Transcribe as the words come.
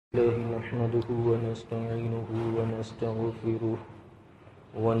الله نحمده ونستعينه ونستغفره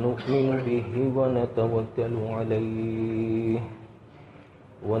ونؤمن به ونتوكل عليه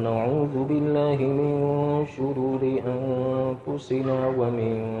ونعوذ بالله من شرور أنفسنا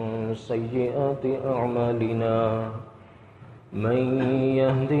ومن سيئات أعمالنا من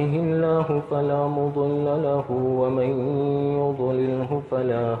يهده الله فلا مضل له ومن يضلله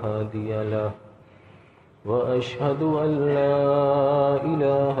فلا هادي له وأشهد أن لا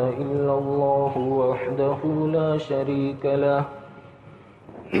إله إلا الله وحده لا شريك له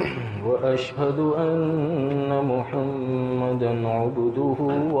وأشهد أن محمدا عبده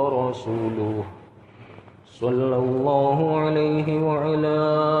ورسوله صلى الله عليه وعلى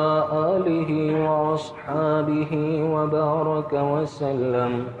آله وأصحابه وبارك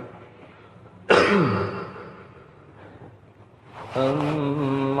وسلم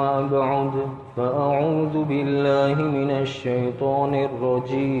أما بعد فأعوذ بالله من الشيطان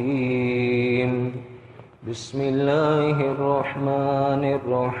الرجيم بسم الله الرحمن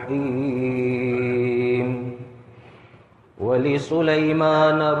الرحيم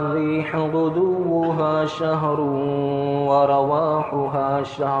ولسليمان الريح غدوها شهر ورواحها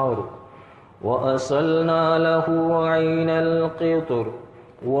شهر وأسلنا له عين القطر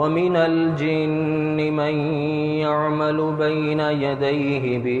ومن الجن من يعمل بين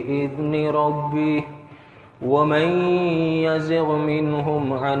يديه بإذن ربه ومن يزغ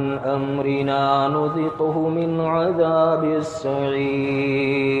منهم عن أمرنا نذقه من عذاب السعير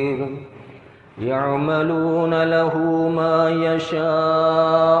يعملون له ما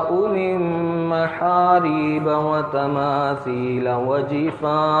يشاء من محاريب وتماثيل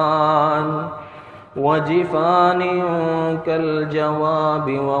وجفان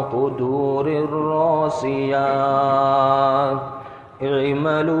كالجواب وقدور الراسيات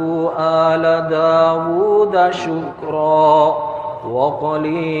اعملوا آل داود شكرا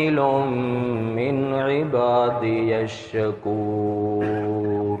وقليل من عبادي الشكور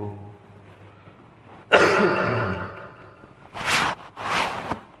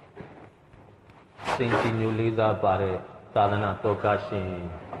Singkinyu liza pare sadhana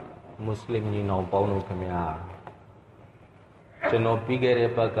tokashin Muslim ညီနောင်ပေါင်းတို့ခင်ဗျာကျွန်တော်ပြီးခဲ့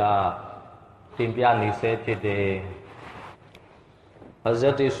တဲ့ဘက်ကတင်ပြနေဆဲဖြစ်တဲ့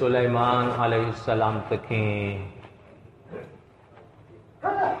Hazrat Sulaiman alayhi salam တခင်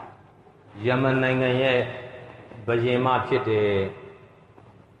ယမန်နိုင်ငံရဲ့ဘုရင်မဖြစ်တဲ့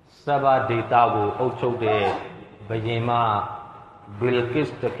စဘာဒေတာကိုအုပ်ချုပ်တဲ့ဘုရင်မ Bilqis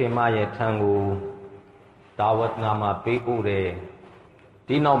တခင်မရဲ့ထံကိုဒါဝတ်နာမှာပေးပို့တယ်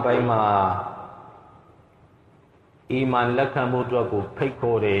ဒီနောက်ပိုင်းမှာအီမန်လက်ခံမှုအတွက်ကိုဖိတ်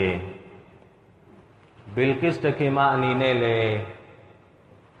ခေါ်တယ်ဘီလ်ကစ်တခင်မအနေနဲ့လည်း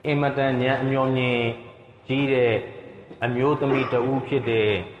အင်မတန်ဉာဏ်အမျှော်မြင်ကြီးတဲ့အမျိုးသမီးတဦးဖြစ်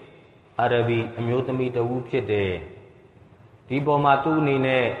တဲ့အာရဘီအမျိုးသမီးတဦးဖြစ်တဲ့ဒီပေါ်မှာသူ့အနေ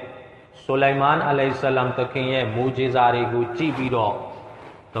နဲ့ဆူလိုင်မန်အလိုင်ဆလမ်တခင်ရဲ့မူဂျီဇာတွေကိုကြည့်ပြီးတော့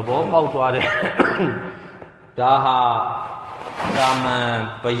သဘောပေါက်သွားတယ်ဒါဟာတာမန်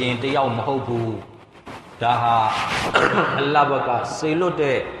ဘယင်တယောက်မဟုတ်ဘူးဒါဟာအလ္လာဟ်ဘက်ကစေလွတ်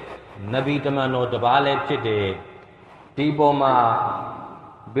တဲ့နဗီတမန်တော်တစ်ပါးလည်းဖြစ်တယ်ဒီပေါ်မှာ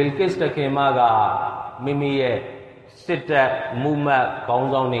ဘီလ်ကစ်တခင်မကမိမိရဲ့စစ်တပ်မူမတ်ခေါင်း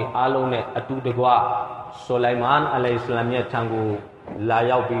ဆောင်တွေအားလုံးနဲ့အတူတကွဆူလိုင်မန်အလိုင်ဆလမ်ရဲ့ထံကိုလာ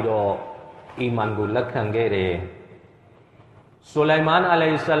ရောက်ပြီးတော့အီမန်ကိုလက်ခံခဲ့တယ်ဆူလိုင်မန်အလို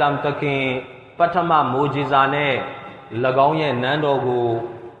င်ဆလမ်တခင်ပထမမူဂျီဇာနဲ့၎င်းရဲ့နန်းတော်ကို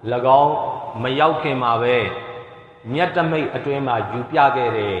၎င်းမရောက်ခင်မှာပဲမြတ်တမိတ်အတွင်းမှာယူပြ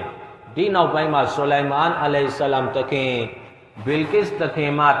ခဲ့တယ်ဒီနောက်ပိုင်းမှာဆူလိုင်မန်အလိုင်ဆလမ်တခင်ဘီလ်ကစ်တခ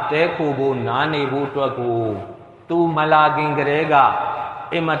င်မှတဲခိုဖို့နားနေဖို့အတွက်ကိုသူမလာခင်ကတည်းက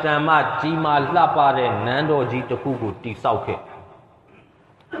အင်မတန်မှကြီးမားလှပတဲ့နန်းတော်ကြီးတစ်ခုကိုတည်ဆောက်ခဲ့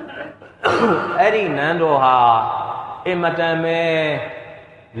အဲ့ဒီနန်းတော်ဟာအင်မတန်ပဲ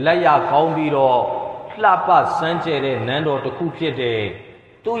လက်ရကောင်းပြီးတော့လှပစမ်းကြဲတဲ့နန်းတော်တစ်ခုဖြစ်တယ်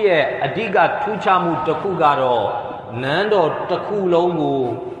သူ့ရဲ့အဓိကထူးခြားမှုတစ်ခုကတော့နန်းတော်တစ်ခုလုံးကို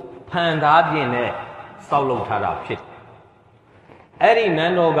ဖန်သားပြင်နဲ့ဆောက်လုပ်ထားတာဖြစ်အဲ့ဒီန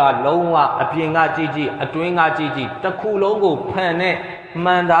န်းတော်ကလုံးဝအပြင်ကကြည့်ကြည့်အတွင်းကကြည့်ကြည့်တစ်ခုလုံးကိုဖန်နဲ့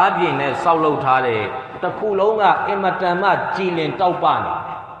မှန်သားပြင်နဲ့ဆောက်လုပ်ထားတယ်တစ်ခုလုံးကအင်မတန်မှကြည်လင်တောက်ပနေ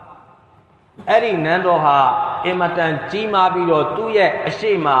အဲ့ဒီနန်းတော်ဟာအင်မတန်ကြီးမားပြီးတော့သူ့ရဲ့အ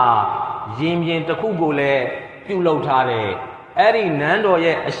ရှိမရင်ပြင်တစ်ခုကိုလည်းပြုလုပ်ထားတယ်အဲ့ဒီနန်းတော်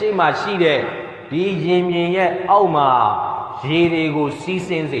ရဲ့အရှိမရှိတဲ့ဒီရင်ပြင်ရဲ့အောက်မှာရေတွေကိုစီးဆ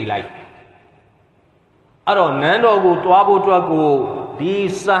င်းစေလိုက်အဲ့တော့နန်းတော်ကိုတွားဖို့အတွက်ကိုဒီ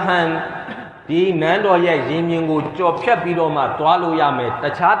ဆဟန်ဒ ဒီနန်းတော်ရဲ့ရင်မြင်ကိုကြော်ဖြတ်ပြီးတော့မှတွားလို့ရမယ်တ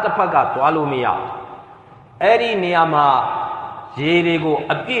ခြားတစ်ဖက်ကတွားလို့မရအဲ့ဒီနေရာမှာရေတွေကို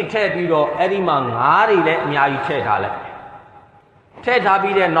အပြည့်ထည့်ပြီးတော့အဲ့ဒီမှာငါးတွေလည်းအများကြီးထည့်ထားလိုက်ထည့်ထား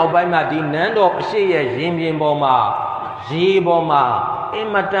ပြီးတဲ့နောက်ပိုင်းမှာဒီနန်းတော်အရှိရဲ့ရင်မြင်ပေါ်မှာရေပေါ်မှာအင်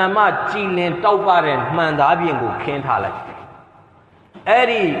မတန်မှကြည်လင်တောက်ပတဲ့မှန်သားပြင်ကိုခင်းထားလိုက်အဲ့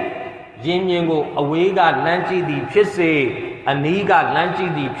ဒီရင်မြင်ကိုအဝေးကလမ်းကြည့်သည်ဖြစ်စေအနီးကလမ်းကြ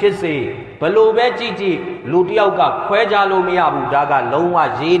ည့်သည်ဖြစ်စေဘလို့ပဲကြည့်ကြည့်လူတယောက်ကခွဲခြားလို့မရဘူးဒါကလုံးဝ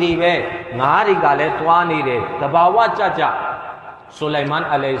ရေတွေပဲငါးတွေကလည်းတွားနေတယ်တဘာဝကြကြဆိုလိုင်မန်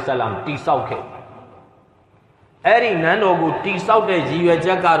အလိုင်ဆလမ်တိဆောက်ခဲ့အဲ့ဒီနန်းတော်ကိုတိဆောက်တဲ့ရည်ရွယ်ချ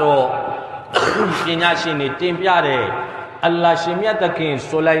က်ကတော့ပညာရှင်တွေတင်ပြတဲ့အလ္လာဟ်ရှင်မြတ်သခင်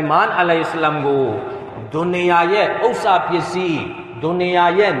ဆိုလိုင်မန်အလိုင်ဆလမ်ကိုဒုနီယာရဲ့ဥစ္စာပစ္စည်းဒုနီယာ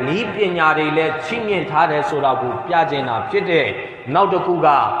ရဲ့နည်းပညာတွေလည်းချီးမြှင့်ထားတယ်ဆိုတာကိုပြကျင်တာဖြစ်တဲ့နောက်တစ်ခုက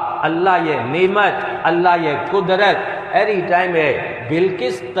အလ္လာဟ်ရဲ့နေမတ်အလ္လာဟ်ရဲ့ကုဒရတ်အဲ့ဒီတိုင်းပဲဘီလ်က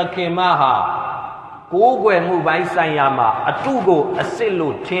စ်တခင်မဟာကိုးကွယ်မှုပိုင်းဆိုင်ရာမှာအတုကိုအစ်စ်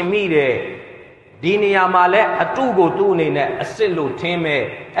လို့ထင်မိတယ်ဒီနေရာမှာလည်းအတုကိုသူ့အနေနဲ့အစ်စ်လို့ထင်မဲ့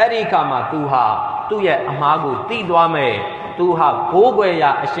အဲ့ဒီခါမှာသူဟာသူ့ရဲ့အမှားကိုသိသွားမယ်သူဟာကိုးကွယ်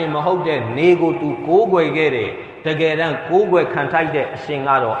ရာအရှင်မဟုတ်တဲ့နေကိုသူကိုးကွယ်ခဲ့တယ်တကယ်တမ်းကိုးကွယ်ခံထိုက်တဲ့အရှင်က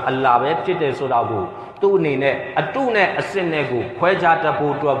တော့အလ္လာဟ်ပဲဖြစ်တယ်ဆိုတာကိုသူ့အနေနဲ့အတုနဲ့အစစ်နဲ့ကိုခွဲခြားတတ်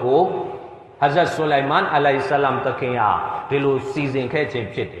ဖို့အတွက်ကိုဟဇ်ဆူလိုင်မန်အလိုင်ဆလမ်တခင်ဟာဒီလိုစီစဉ်ခဲ့ခြင်း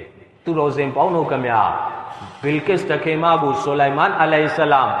ဖြစ်တယ်သူတော်စင်ပေါင်းတို့ကမြဘီလ်ကစ်တခင်မကိုဆူလိုင်မန်အလိုင်ဆ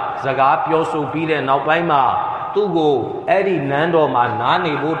လမ်စကားပြောဆိုပြီးတဲ့နောက်ပိုင်းမှာသူ့ကိုအဲ့ဒီနန်းတော်မှာနား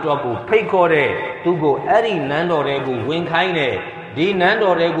နေဖို့အတွက်ကိုဖိတ်ခေါ်တဲ့သူ့ကိုအဲ့ဒီနန်းတော်တွေကိုဝင်ခိုင်းတယ်ဒီနန်း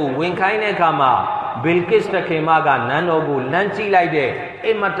တော်တွေကိုဝင်ခိုင်းတဲ့အခါမှာဘီလ်ကစ်တခင်မကနန်းတော်ကိုလမ်းကြည့်လိုက်တဲ့အ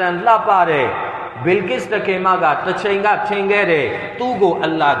င်မတန်လှပတဲ့ဘီလ်ကစ်တခင်မကတစ်ချိန်ကထင်ခဲ့တဲ့သူ့ကိုအ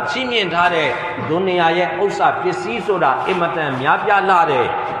လ္လာဟ်ချီးမြှင့်ထားတဲ့ဒုနီယာရဲ့ဥစ္စာပစ္စည်းဆိုတာအင်မတန်များပြားလာတဲ့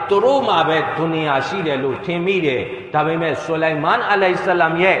သူတို့မှာပဲဒုနီယာရှိတယ်လို့ထင်မိတယ်ဒါပေမဲ့ဆူလိုင်မန်အလိုင်ဆလ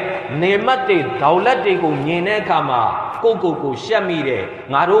မ်ရဲ့နေမတ်တွေဒေါလက်တွေကိုမြင်တဲ့အခါမှာကိုရှက်မိတယ်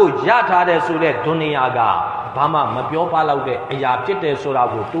ငါတို့ရထားတယ်ဆိုတဲ့ဒုနီယာကဘာမှမပြောပါတော့တဲ့အရာဖြစ်တယ်ဆိုတာ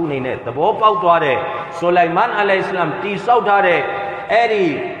ကိုသူ့အနေနဲ့သဘောပေါက်သွားတဲ့ဆူလိုင်မန်အလိုင်ဆလမ်တိဆောက်ထားတဲ့အဲ့ဒီ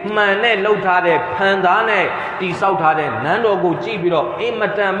မှန်နဲ့လှုပ်ထားတဲ့ဖန်သားနဲ့တိဆောက်ထားတဲ့နန်းတော်ကိုကြည့်ပြီးတော့အင်မ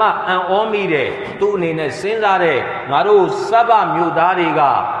တန်မှအံ့ဩမိတယ်သူ့အနေနဲ့စဉ်းစားတဲ့ငါတို့စဗ္ဗမြို့သားတွေက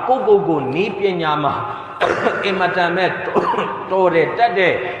ကိုနီးပညာမှာအင်မတန်မဲ့တော်တယ်တက်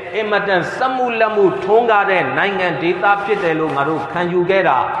တဲ့အင်မတန်စမှုလက်မှုထုံးကားတဲ့နိုင်ငံဒေသဖြစ်တယ်လို့ငါတို့ခံယူခဲ့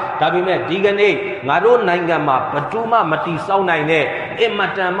တာဒါပေမဲ့ဒီကနေ့ငါတို့နိုင်ငံမှာဘယ်သူမှမတိဆောက်နိုင်တဲ့အင်မ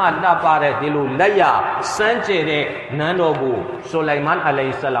တန်မှလှပတဲ့ဒီလိုလက်ရစမ်းကြယ်တဲ့နန်းတော်ကိုဆူလိုင်မန်အလို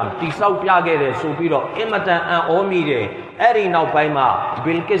င်ဆလမ်တိဆောက်ပြခဲ့တယ်ဆိုပြီးတော့အင်မတန်အံ့ဩမိတယ်အဲ့ဒီနောက်ပိုင်းမှာ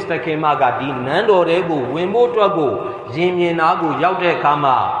ဘီလ်ကစ်တခင်မကဒီနန်းတော်တွေကိုဝင်ဖို့အတွက်ကိုရင်မြင်သားကိုရောက်တဲ့အခါ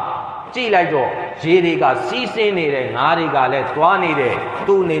မှာကြည့်လိုက်တော့ရေတွေကစီးဆင်းနေတယ်ငါးတွေကလည်းသွားနေတယ်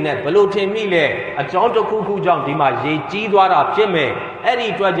သူ့အနေနဲ့ဘလို့ထင်မိလဲအကြောင်းတစ်ခုခုကြောင့်ဒီမှာရေကြီးသွားတာဖြစ်မယ်အဲ့ဒီ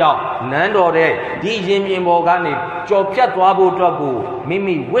အတွက်ကြောင့်နန်းတော်တဲ့ဒီရင်ပြင်ပေါ်ကနေကြော်ဖြတ်သွားဖို့အတွက်ကိုမိ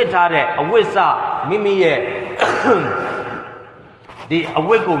မိဝစ်ထားတဲ့အဝတ်စမိမိရဲ့ဒီအဝ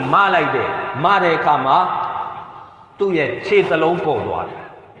တ်ကိုမလိုက်တယ်မတဲ့အခါမှာသူ့ရဲ့ခြေသလုံးပေါ်သွားတယ်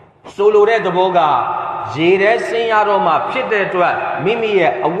ဆိုလိုတဲ့သဘောကရေထဲဆင်းရတော့မှဖြစ်တဲ့အတွက်မိမိ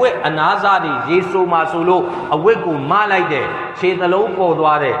ရဲ့အဝတ်အနားစားတွေရေဆိုမှဆိုလို့အဝတ်ကိုမလိုက်တဲ့ခြေသလုံးပေါ်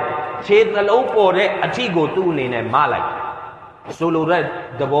သွားတဲ့ခြေသလုံးပေါ်တဲ့အထီကိုသူ့အနေနဲ့မလိုက်ဆိုလိုတဲ့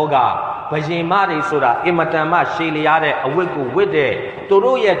သဘောကဘယင်မတွေဆိုတာအင်မတန်မှရှည်လျားတဲ့အဝတ်ကိုဝတ်တဲ့သူ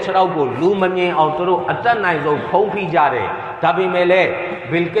တို့ရဲ့ခြေထောက်ကိုလူမမြင်အောင်သူတို့အတက်နိုင်ဆုံးဖုံးဖိကြတယ်ဒါပေမဲ့လည်း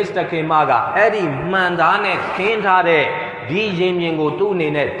ဘီလ်ကစ်တခင်မကအဲ့ဒီမှန်သားနဲ့ခင်းထားတဲ့ဒီရင်မြင်ကိုသူ့အနေ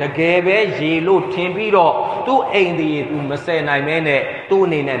နဲ့တကယ်ပဲရေလို့ထင်ပြီးတော့သူ့အိမ်တည်းသူမဆယ်နိုင်မဲနဲ့သူ့အ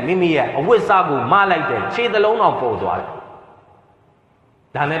နေနဲ့မိမိရဲ့အဝတ်စားကိုမလိုက်တဲ့ခြေသလုံးတော်ပေါ်သွားတယ်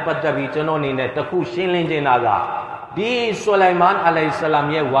ဒါနဲ့ပတ်သက်ပြီးကျွန်တော်အနေနဲ့တခုရှင်းလင်းခြင်းတာကဒီဆူလိုင်မန်အလိုင်ဆလမ်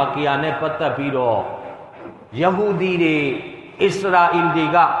ရဲ့ဝါကီယာနဲ့ပတ်သက်ပြီးတော့ယဟူဒီတွေအစ္စရာအီလ်တွေ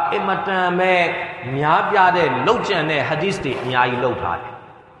ကအင်မတန်မဲ့များပြားတဲ့လောက်ကျန်တဲ့ဟာဒီသ်တွေအများကြီးလောက်ထားတယ်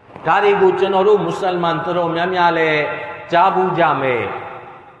ဒါတွေကိုကျွန်တော်တို့မွတ်စလမန်တော်များများလဲကြားဘူးကြမယ်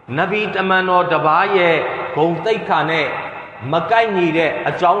နဗီတမန်တော်တပါးရဲ့ဂုံတိတ်ခါနဲ့မကိုက်ညီတဲ့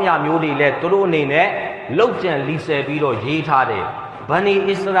အကြောင်းအရာမျိုးတွေလဲသူတို့အနေနဲ့လောက်ကျန်လီဆယ်ပြီးတော့ရေးထားတယ်ဘနီ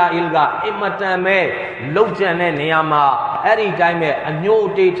အစ္စရာအီလ်ကအင်မတန်မဲ့လောက်ကျန်တဲ့နေရာမှာအဲ့ဒီတိုင်းပဲအညို့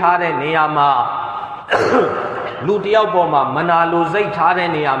တေးထားတဲ့နေရာမှာလူတယောက်ပေါ်မှာမနာလိုစိတ်ထားတဲ့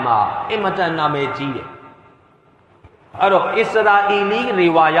နေရာမှာအင်မတန်နာမည်ကြီးတယ်အဲ့တော့အစ္စရာအီလီရီ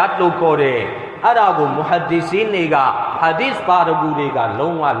ဝါယတ်လို့ခေါ်တယ်အဲ့ဒါကိုမုဟဒ္ဒီဆင်းတွေက ဟာဒီစ်ပါရဂူတွေက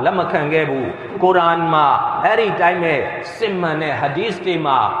လုံးဝလက်မခံခဲ့ဘူးကုရ်အာန်မှာအဲ့ဒီတိုင်းပဲစစ်မှန်တဲ့ဟာဒီစ်တွေ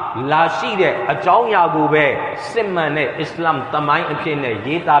မှာလာရှိတဲ့အကြောင်းအရာကိုပဲစစ်မှန်တဲ့အစ္စလာမ်သမိုင်းအဖြစ်နဲ့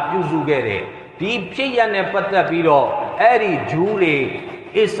ရေးသားပြုစုခဲ့တယ်ဒီဖြစ်ရနဲ့ပတ်သက်ပြီးတော့အဲ့ဒီဂျူးတွေ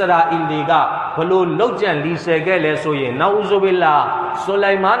အစ္စရာအီတွေကဘလို့လောက်ကျန်လီဆယ်ခဲ့လဲဆိုရင်နာဥဇူဘီလာဆူ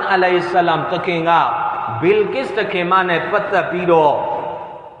လိုင်မန်အလိုင်ဆလမ်တခင်ကဘီလ်ကစ်တခင်မနဲ့ပတ်သက်ပြီးတော့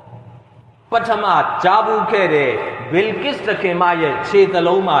ပထမကြားဘူးခဲ့တဲ့ဘီလ်ကစ်တခင်မရဲ့ခြေသ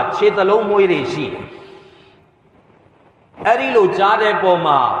လုံးမှာခြေသလုံးမွေးတွေရှိအဲ့ဒီလိုကြားတဲ့ပုံ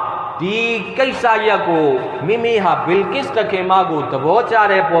မှာဒီကိစ္စရက်ကိုမိမိဟာဘီလ်ကစ်တခင်မကိုသဘောကျ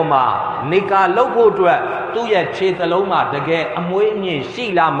တဲ့ပုံမှာနေကာလုပ်ဖို့အတွက်သူ့ရဲ့ခြေသလုံးမှာတကယ်အမွေးအမြင့်ရှိ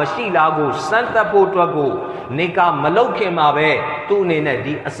လားမရှိလားကိုစမ်းသပ်ဖို့အတွက်ကိုနေကာမလုပ်ခင်မှာပဲသူ့အနေနဲ့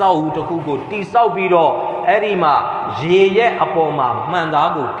ဒီအဆောက်အဦတစ်ခုကိုတိဆောက်ပြီးတော့အဲ့ဒီမှာရေရဲ့အပေါ်မှာမှန်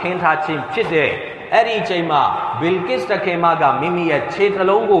သားကိုခင်းထားခြင်းဖြစ်တဲ့အဲ့ဒီအချိန်မှာဘီလ်ကစ်တခင်မကမိမိရဲ့ခြေသ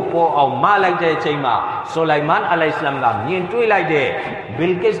လုံးကိုပေါ်အောင်မလိုက်တဲ့အချိန်မှာဆူလိုင်မန်အလိုင်စလမ်ကမြင်တွေ့လိုက်တဲ့ဘီ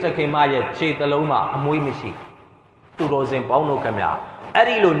လ်ကစ်တခင်မရဲ့ခြေသလုံးမှာအမွေးမရှိသူတော်စင်ပေါင်းတို့ခင်ဗျာအဲ့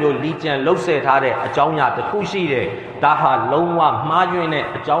ဒီလိုမျိုးလီကျန်လှုပ်ဆဲထားတဲ့အကြောင်းအရာတစ်ခုရှိတယ်ဒါဟာလုံးဝမှားယွင်းတဲ့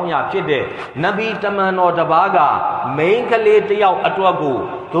အကြောင်းအရာဖြစ်တဲ့နဗီတမန်တော်တစ်ပါးကမိန်းကလေးတစ်ယောက်အတွက်ကို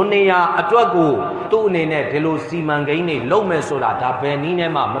ဒုနီယာအတွက်ကိုသူ့အနေနဲ့ဒီလိုစီမံကိန်းတွေလုပ်မယ်ဆိုတာဒါဘယ်နည်း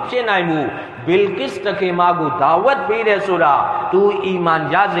နဲ့မှမဖြစ်နိုင်ဘူးဘီလ်ကစ်တခင်မကိုဒါဝတ်ပေးတယ်ဆိုတာသူအီမန်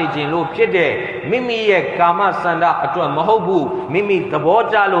ရစေခြင်းလို့ဖြစ်တဲ့မိမိရဲ့ကာမစန္ဒအတွက်မဟုတ်ဘူးမိမိသဘော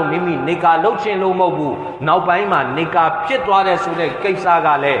ကျလို့မိမိနေကာလုပ်ခြင်းလို့မဟုတ်ဘူးနောက်ပိုင်းမှာနေကာဖြစ်သွားတဲ့ဆိုတဲ့ကိစ္စက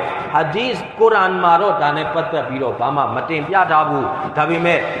လည်းဟာဒီစ်ကုရ်အာန်မှာတော့ဒါနဲ့ပတ်သက်ပြီးတော့ဘာမှမတင်ပြထားဘူးဒါပေ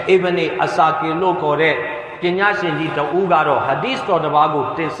မဲ့အီဘနီအဆာကီလို့ခေါ်တဲ့ပညာရှင်ကြီးတဦးကတော့ဟာဒီစ်တော်တစ်ပါးကို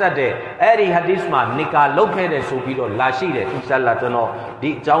တင်ဆက်တယ်အဲ့ဒီဟာဒီစ်မှာနိကာလုတ်ခဲ့တယ်ဆိုပြီးတော့လာရှိတယ်အင်ရှာအလ္လာဟ်ကျွန်တော်ဒီ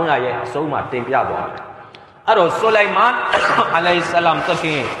အကြောင်းအရာရဲ့အဆုံးမှာတင်ပြသွားတယ်အဲ့တော့ဆူလိုင်မန်အလိုင်ဆလမ်တခ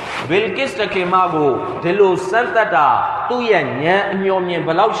င်ဘီလ်ကစ်တခင်မကိုဒီလိုစမ်းသပ်တာသူ့ရဲ့ဉာဏ်အမျှော်မြင်ဘ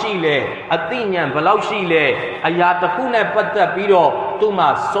ယ်လောက်ရှိလဲအသိဉာဏ်ဘယ်လောက်ရှိလဲအရာတစ်ခုနဲ့ပတ်သက်ပြီးတော့သူ့မှာ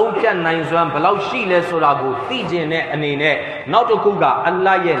ဆုံးဖြတ်နိုင်စွမ်းဘယ်လောက်ရှိလဲဆိုတာကိုသိကျင်တဲ့အနေနဲ့နောက်တစ်ခုကအလ္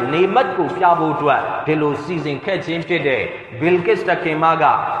လာဟ်ရဲ့နေမတ်ကိုပြဖို့အတွက်ဒီလိုစီစဉ်ခဲ့ခြင်းဖြစ်တဲ့ဘီလ်ကစ်တခင်မက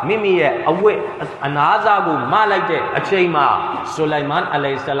မိမိရဲ့အဝတ်အနားစားကိုမလိုက်တဲ့အချိန်မှာဆူလိုင်မန်အ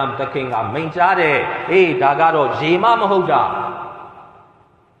လိုင်ဆလမ်တခင်ကမိန့်ကြားတယ်အေးဒါကတော့ရေမမဟုတ်တာ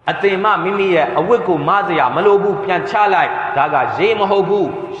အတင်မမိမိရဲ့အဝတ်ကိုမစရာမလိုဘူးပြန်ချလိုက်ဒါကရေမဟုတ်ဘူး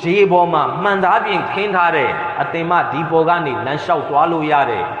ရေပေါ်မှာမှန်သားပြင်ခင်းထားတဲ့အတင်မဒီပေါ်ကနေလမ်းလျှောက်သွားလို့ရ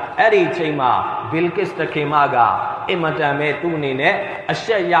တယ်အဲ့ဒီအချိန်မှာဘီလ်ကစ်တခင်မကအင်မတန်ပဲသူ့အနေနဲ့အ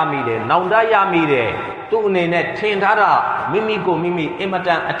ရှက်ရမိတယ်နောင်တရမိတယ်သူ့အနေနဲ့ထင်ထားတာမိမိကိုမိမိအင်မတ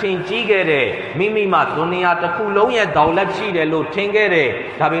န်အထင်ကြီးခဲ့တယ်မိမိမှာဒုနီယာတစ်ခုလုံးရဲ့ဒေါလက်ရှိတယ်လို့ထင်ခဲ့တယ်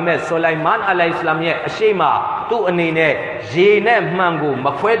ဒါပေမဲ့ဆူလိုင်မန်အလိုင်စလမ်ရဲ့အရှိမသူ့အနေနဲ့ရေနဲ့မှန်ကိုမ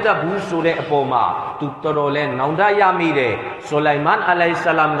ခွဲတတ်ဘူးဆိုတဲ့အပေါ်မှာသူတော်တော်လဲနောင်တရမိတယ်ဆူလိုင်မန်အလိုင်ဆ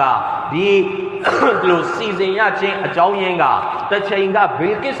လမ်ကဒီလိုစီစဉ်ရခြင်းအကြောင်းရင်းကတစ်ချိန်ကဘီ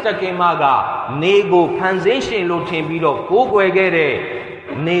လ်ကစ်တခင်မကနေကိုဖန်ဆင်းရှင်လို့ထင်ပြီးတော့ကိုးကွယ်ခဲ့တဲ့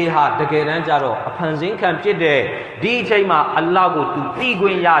နေဟာတကယ်တမ်းကျတော့အဖန်ဆင်းခံဖြစ်တဲ့ဒီအချိန်မှာအလ္လာဟ်ကိုသူသိခွ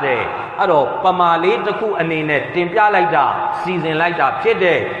င့်ရတယ်အဲ့တော့ပမာလေးတစ်ခုအနေနဲ့တင်ပြလိုက်တာစီစဉ်လိုက်တာဖြစ်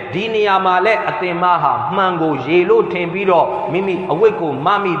တဲ့ဒီနေရာမှာလဲအသင်မဟာမှန်ကိုရေလို့ထင်ပြီးတော့မိမိအဝတ်ကိုမ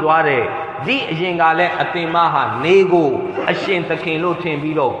မိသွားတယ်ဒီအရင်ကလည်းအသင်မဟာနေကိုအရှင်သခင်လို့ထင်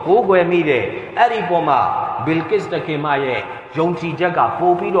ပြီးတော့ကိုးကွယ်မိတယ်အဲ့ဒီပေါ်မှာဘီလ်ကစ်တခင်မရဲ့ယုံကြည်ချက်က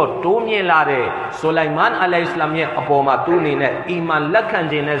ပို့ပြီးတော့တိုးမြင့်လာတဲ့ဆူလိုင်မန်အလိုင်စလမ်ရဲ့အပေါ်မှာသူ့အနေနဲ့အီမန်လက်ခံ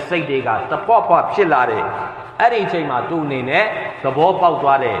ခြင်းနဲ့စိတ်တွေကတပွားပွားဖြစ်လာတယ်အဲ့ဒီအချိန်မှာသူ့အနေနဲ့သဘောပေါက်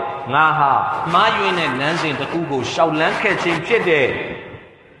သွားတယ်ငါဟာမှားယွင်းတဲ့လမ်းစဉ်တစ်ခုကိုရှောက်လန်းခဲ့ခြင်းဖြစ်တဲ့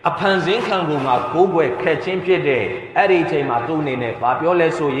အဖန်ဆင်းခံကိုငါကိုးကွယ်ခဲ့ခြင်းဖြစ်တဲ့အဲ့ဒီအချိန်မှာသူ့အနေနဲ့ဘာပြောလဲ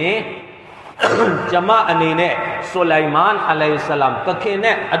ဆိုရင်ဂျမအနေနဲ့ဆူလိုင်မန်အလိုင်ဆလမ်တခင်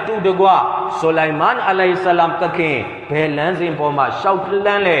နဲ့အတူတကွဆူလိုင်မန်အလိုင်ဆလမ်တခင်ဘယ်လမ်းစဉ်ပေါ်မှာရှောက်လ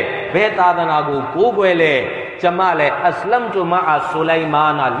န်းလဲဘယ်သာသနာကိုကိုးကွယ်လဲဂျမလည်းအစ္စလမ်တူမာဆူလိုင်မ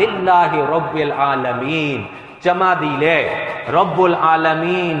န်လ lillahi rabbil alamin ဂျမဒီလေ rabbul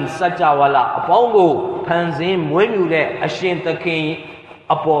alamin စัจ java လာအပေါင်းကိုဖန်ဆင်းမွေးမြူတဲ့အရှင်သခင်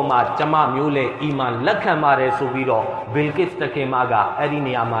အပေါ်မှာကျမမျိုးလေအီမန်လက်ခံပါတယ်ဆိုပြီးတော့ဘီလ်ကစ်တခင်မကအဲ့ဒီ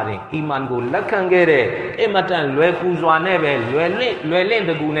နေရာမှာတင်အီမန်ကိုလက်ခံခဲ့တဲ့အင်မတန်လွယ်ကူစွာနဲ့ပဲလွယ်လင့်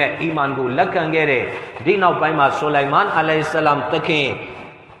တကူနဲ့အီမန်ကိုလက်ခံခဲ့တဲ့ဒီနောက်ပိုင်းမှာဆူလိုင်မန်အလိုင်ဆလမ်တခင်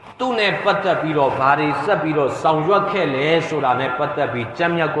သူ့နဲ့ပတ်သက်ပြီးတော့ဘာတွေဆက်ပြီးတော့ဆောင်ရွက်ခဲ့လဲဆိုတာနဲ့ပတ်သက်ပြီးကျ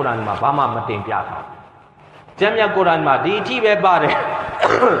မ်းမြတ်ကုရ်အာန်မှာဘာမှမတင်ပြထားကျမ်းမြတ်ကုရ်အာန်မှာဒီအထိပဲပါတယ်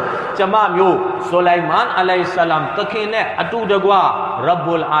จามะမျိုးซูไลมานอะลัยฮิสสลามตะခင်နဲ့အတူတကွရบ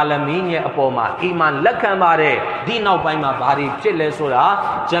บุลอาลามีนရဲ့အပေါ်မှာအီမန်လက်ခံပါတယ်ဒီနောက်ပိုင်းမှာဘာတွေဖြစ်လဲဆိုတာ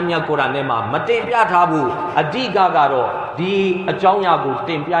ဂျမ်မြတ်ကုရ်အာန်ထဲမှာမတင်ပြထားဘူးအဓိကကတော့ဒီအကြောင်းအရာကိုတ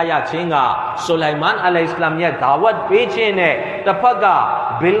င်ပြရခြင်းကဆူလိုင်မန်အလိုင်ဟိစလမ်ရဲ့ဒါဝတ်ပေးခြင်းနဲ့တစ်ဖက်က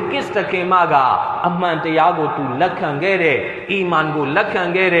ဘီလ်ကစ်တခင်မကအမှန်တရားကိုသူလက်ခံခဲ့တဲ့အီမန်ကိုလက်ခံ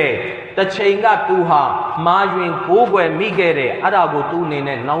ခဲ့တဲ့တစ်ချိန်ကသူဟာမာယွင်ကိုးကွယ်မိခဲ့တဲ့အဲ့ဒါကိုသူအနေ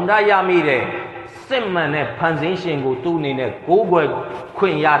နဲ့နောင်တရမိတဲ့စစ်မှန်တဲ့ဖန်ဆင်းရှင်ကိုသူ့အနေနဲ့ကိုးကွယ်ခွ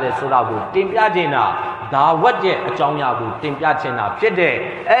င့်ရတယ်ဆိုတာကိုတင်ပြခြင်းတာဒါဝတ်ရဲ့အကြောင်းအရာကိုတင်ပြခြင်းတာဖြစ်တဲ့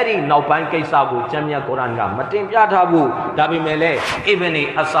အဲ့ဒီနောက်ပိုင်းကိစ္စကိုဂျမ်မြတ်ကုရ်အာန်ကမတင်ပြထားဘူးဒါပေမဲ့လည်းအီဘနီ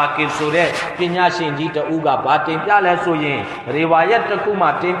အဆာကီဆိုတဲ့ပညာရှင်ကြီးတဦးကဘာတင်ပြလဲဆိုရင်ရီဝါယတ်တစ်ခုမှ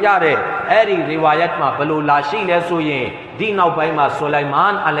တင်ပြတဲ့အဲ့ဒီရီဝါယတ်မှာဘယ်လိုလာရှိလဲဆိုရင်ဒီနောက်ပိုင်းမှာဆူလိုင်မ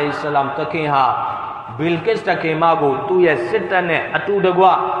န်အလိုင်ဟိစလမ်တခင်ဟာဘီလ်ကစ်တခင်မကိုသူ့ရဲ့စစ်တပ်နဲ့အတူတကွ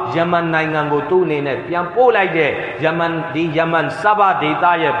ယမန်နိုင်ငံကိုသူ့အနေနဲ့ပြန်ပို့လိုက်တဲ့ယမန်ဆဘာဒေသ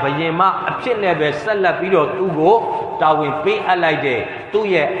ရဲ့ဘယင်မအဖြစ်နဲ့ပဲဆက်လက်ပြီးတော့သူ့ကိုတာဝန်ပေးအပ်လိုက်တဲ့သူ့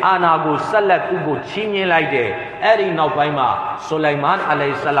ရဲ့အာဏာကိုဆက်လက်သူ့ကိုချီးမြှင့်လိုက်တဲ့အဲ့ဒီနောက်ပိုင်းမှာဆူလိုင်မန်အလို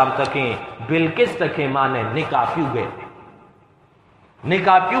င်ဟိစလမ်တခင်ဘီလ်ကစ်တခင်မနဲ့နိကာပြုခဲ့နိ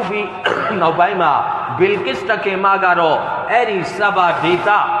ကာပြုပြီးနောက်ပိုင်းမှာဘီလ်ကစ်တခင်မကတော့အဲ့ဒီဆဘာဒေသ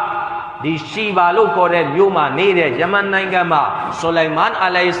ဒီရှီဘာလို့ခေါ်တဲ့မြို့မှာနေတဲ့ယမန်နိုင်ငံမှာဆူလိုင်မန်အ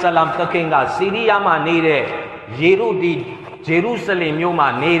လိုင်ဟိစလမ်တခင်ကဆီးရီးယားမှာနေတဲ့ဂျေရုဆလင်မြို့မှာ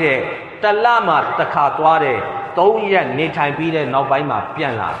နေတဲ့တလမှာတစ်ခါသွားတဲ့3 ရက်နေထိုင်ပြီးတဲ့နောက်ပိုင်းမှာပြ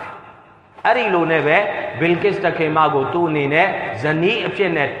န်လာတယ်အဲ့ဒီလိုနဲ့ပဲဘီလ်ကစ်တခင်မကိုသူ့အနေနဲ့ဇနီးအဖြ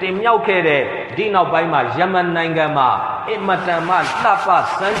စ်နဲ့တင်မြှောက်ခဲ့တဲ့ဒီနောက်ပိုင်းမှာယမန်နိုင်ငံမှာအမတန်မှလှပ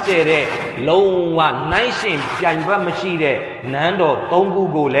စမ်းကြဲတဲ့လုံးဝနိုင်ရှင်ပြိုင်ဘက်မရှိတဲ့နန်းတော်3ခု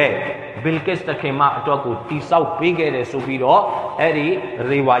ကိုလည်းဘီလ်ကစ်တခင်မအတွက်ကိုတိဆောက်ပေးခဲ့တယ်ဆိုပြီးတော့အဲ့ဒီ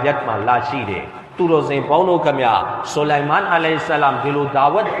ရီဝါယတ်မှာလာရှိတယ်သူတော်စင်ပေါင်းတို့ခမဆူလိုင်မန်အလိုင်ဟိစလမ်ဒီလိုဒါ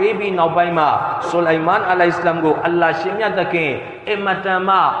ဝတ်ပေးပြီးနောက်ပိုင်းမှာဆူလိုင်မန်အလိုင်ဟိစလမ်ကိုအလ္လာဟ်ရှင်မြတ်တခင်အမတန်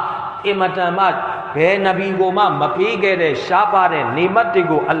မှဘယ်နဗီကိုမှမပေးခဲ့တဲ့ရှားပါတဲ့နေမတ်တွေ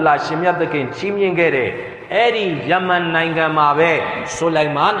ကိုအလ္လာဟ်ရှင်မြတ်တခင်ချီးမြှင့်ခဲ့တဲ့အဲ့ဒီယမန်နိုင်ငံမှာပဲဆူလို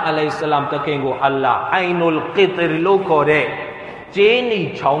င်မန်အလိုင်ဟိစလမ်တခင်ကိုအလ္လာဟ်အိုင်နုလ်ကီတရ်လို့ခေါ်တဲ့ဂျေနီ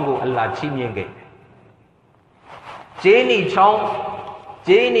ချောင်းကိုအလ္လာဟ်ချီးမြှင့်ခဲ့ဂျေနီချောင်း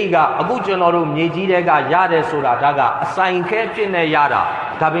ဂျေနီကအခုကျွန်တော်တို့မြေကြီးတွေကရတယ်ဆိုတာဒါကအဆိုင်ခဲဖြစ်နေရတာ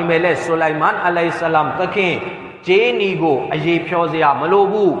ဒါပေမဲ့လည်းဆူလိုင်မန်အလိုင်ဟိစလမ်တခင်ဂျေနီကိုအရေးဖြောစရာမလို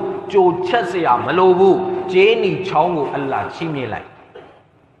ဘူးကြိုချက်စရာမလိုဘူးဂျေနီချောင်းကိုအလ္လာဟ်ချီးမြှင့်လိုက်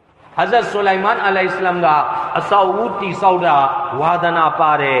ဟဇရတ်ဆူလိုင်မန်အလိုင်ဟိစလမ်ကအဆောက်အဦတည်ဆောက်တာဝါဒနာ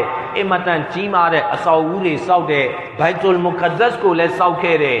ပါတယ်အမတန်ကြီးမားတဲ့အဆောက်အဦတွေဆောက်တဲ့ဘိုက်တုလ်မုကဒ္ဒတ်ကိုလည်းဆောက်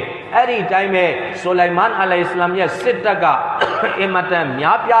ခဲ့တယ်အဲ့ဒီတိုင်းပဲဆူလိုင်မန်အလိုင်ဟိစလမ်ရဲ့စစ်တပ်ကအမတန်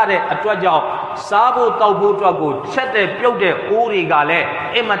များပြားတဲ့အတွက်ကြောင့်စားဖို့တောက်ဖို့အတွက်ကိုချက်တဲ့ပြုတ်တဲ့အိုးတွေကလည်း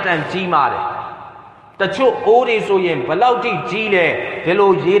အမတန်ကြီးမားတယ်တချို့အိုးတွေဆိုရင်ဘလောက်ထိကြီးလဲဒီ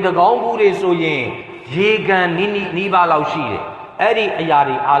လိုရေတကောင်းဘူးတွေဆိုရင်ရေကန်နီးပါးလောက်ရှိတယ်အဲ့ဒီအရာ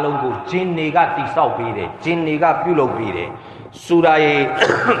တွေအားလုံးကိုဂျင်တွေကတိဆောက်ပေးတယ်ဂျင်တွေကပြုလုပ်ပေးတယ်ဆူရာရဲ့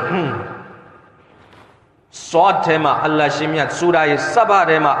စောထဲမှာအလ္လာဟ်ရှင်မြတ်ဆူရာရဲ့ဆဘာ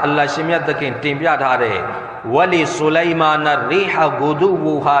ထဲမှာအလ္လာဟ်ရှင်မြတ်တခင်တင်ပြထားတယ်ဝလီဆူလိုင်မာနရီဟာဂူဒူ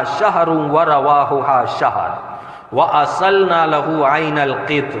ဝူဟာရှဟရုဝရဝါဟူဟာရှဟရဝအဆလနာလဟူအိုင်နလ်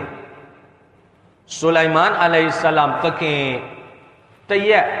ကီတဆူလိုင်မန်အလိုင်ဟိစလမ်တခင်တ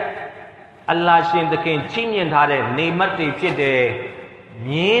ရက်အလ္လာဟ်ရှင်တခင်ချီးမြှင့်ထားတဲ့နေမတ်တွေဖြစ်တဲ့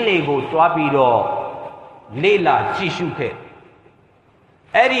မြင်းတွေကိုတွားပြီးတော့လေ့လာကြည့်ရှုခဲ့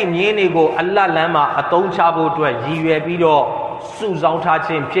အဲ့ဒီမြင်းတွေကိုအလ္လာဟ်လမ်းမှာအသုံးချဖို့အတွက်ရည်ရွယ်ပြီးတော့စုဆောင်းထား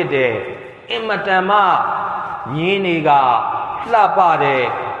ခြင်းဖြစ်တဲ့အင်မတန်မှမြင်းတွေကလှပတဲ့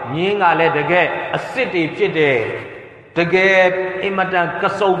မြင်းကလည်းတကယ်အစ်စ်တွေဖြစ်တဲ့တကယ်အင်မတန်က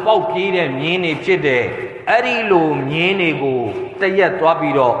စုံပေါက်ပြေးတဲ့မြင်းတွေဖြစ်တဲ့အဲ့ဒီလိုမြင်းတွေကိုတရက်သွား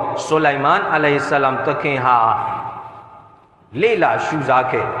ပြီးတော့ဆူလိုင်မန်အလိုင်ဟိစလမ်တခင်ဟာလေ့လာရှုစား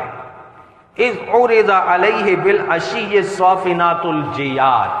ခဲ့إذ عرض عليه بالعشي الصافنات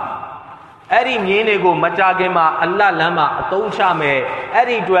الجياد အဲ့ဒီမြင်းတွေကိုမကြခင်မှာအလ္လာဟ်လမ်းမှာအသုံးချမယ်အဲ့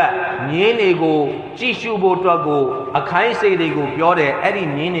ဒီအတွက်မြင်းတွေကိုကြည့်ရှုဖို့အတွက်ကိုအခိုင်းအစေတွေကိုပြောတယ်အဲ့ဒီ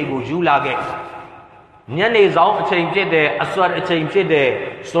မြင်းတွေကိုယူလာခဲ့ညနေဆောင်အချိန်ဖြစ်တဲ့အဆွတ်အချိန်ဖြစ်တဲ့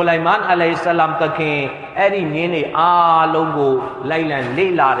ဆူလိုင်မန်အလိုင်ဟိစလမ်တခင်အဲ့ဒီမြင်းတွေအားလုံးကိုလိုက်လံ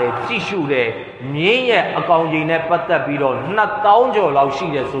လေ့လာတယ်ကြည့်ရှုတယ်မြင်းရဲ့အကောင်ကြီးနဲ့ပတ်သက်ပြီးတော့2000ကျော်လောက်ရှိ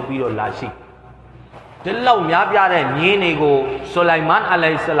တယ်ဆိုပြီးတော့လာရှိဒီလောက်များပြားတဲ့မြင်းတွေကိုဆူလိုင်မန်အ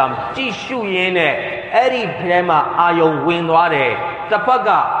လိုင်ဟိစလမ်ကြည့်ရှုရင်းနဲ့အဲ့ဒီထဲမှာအာယုံဝင်သွားတယ်တစ်ဖက်က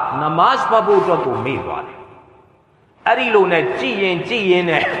နမတ်ဖတ်ဖို့အတွက်ကိုမေ့သွားတယ် အဲ့ဒီလိုနဲ့ကြည်ရင်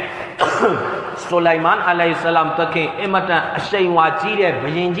နဲ့ဆူလိုင်မန်အလိုင်ဆလမ်တခင်အင်မတန်အရှိန်ဝါကြီးတဲ့ဘု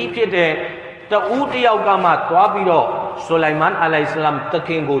ရင်ကြီးဖြစ်တဲ့တဦးတယောက်ကမှသွားပြီးတော့ဆူလိုင်မန်အလိုင်ဆလမ်တခ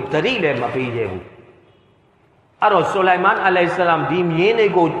င်ကိုတတိလည်းမပေးရဘူးအဲ့တော့ဆူလိုင်မန်အလိုင်ဆလမ်ဒီမြင်းတွေ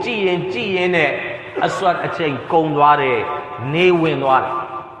ကိုကြည်ရင်နဲ့အဆွတ်အချိန်ကုန်သွားတယ်နေဝင်သွားတယ်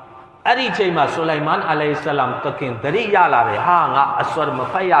အဲ့ဒီအချိန်မှာဆူလိုင်မန်အလိုင်ဆလမ်တခင်တတိရလာတယ်ဟာငါအဆွတ်မ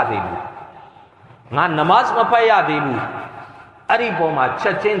ဖတ်ရသေးဘူးငါနမတ်မဖတ်ရသေးဘူးအဲ့ဒီပုံမှာချ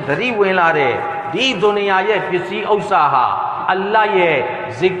က်ချင်းသတိဝင်လာတဲ့ဒီဒုနီယာရဲ့ပစ္စည်းဥစ္စာဟာအလ္လာဟ်ရဲ့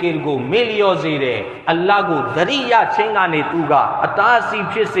ဇီကင်ကိုမေ့လျော့စေတယ်အလ္လာဟ်ကိုသတိရခြင်းကနေသူကအတားအဆီး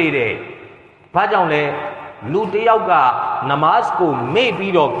ဖြစ်စေတယ်ဘာကြောင့်လဲလူတယောက်ကနမတ်ကိုမေ့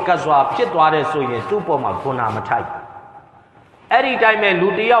ပြီးတော့ကတ်စွာဖြစ်သွားတဲ့ဆိုရင်သူ့ပေါ်မှာဂုဏမထိုက်အဲ့ဒီတိုင်းမဲ့လူ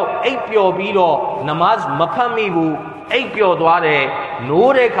တယောက်အိပ်ပျော်ပြီးတော့နမတ်မဖတ်မိဘူးအိပ်ပျော်သွားတယ်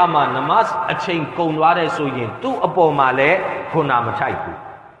နိုးတဲ့အခါမှာနမတ်အချိန်ကုန်သွားတယ်ဆိုရင်သူ့အပေါ်မှာလည်းဂုဏမထိုက်ဘူး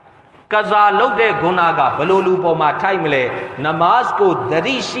ကစားလုပ်တဲ့ဂုဏကဘလို့လူပေါ်မှာထိုက်မလဲနမတ်ကိုသ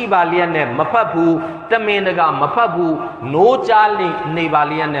တိရှိပါလျက်နဲ့မဖတ်ဘူးတမင်တကာမဖတ်ဘူးနိုးကြနေပါ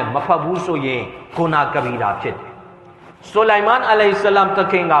လျက်နဲ့မဖတ်ဘူးဆိုရင်ဂုဏကဘီရာဖြစ်တယ်ဆူလိုင်မန်အလိုင်ဆလမ်တ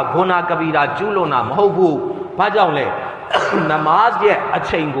ခင်ကဂုဏကဘီရာကျူးလွန်တာမဟုတ်ဘူးဘာကြောင့်လဲနမတ်ရဲ့အ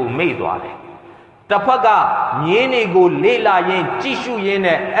ချိန်ကိုမေ့သွားတယ်တစ်ဖက်ကမြင်းတွေကိုလေ့လာရင်ကြည့်ရှုရင်း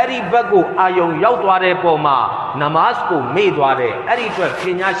နဲ့အဲ့ဒီဘက်ကိုအာယုံရောက်သွားတဲ့ပုံမှာနမတ်ကိုမေ့သွားတယ်အဲ့ဒီအတွက်ပ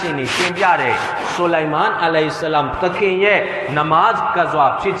ညာရှင်တွေရှင်းပြတယ်ဆူလိုင်မန်အလိုင်ဆလမ်တခင်ရဲ့နမတ်ကဇွာ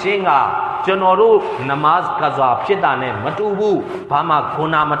ဖြစ်ခြင်းကကျွန်တော်တို့နမတ်ကဇွာဖြစ်တာနဲ့မတူဘူးဘာမှဂု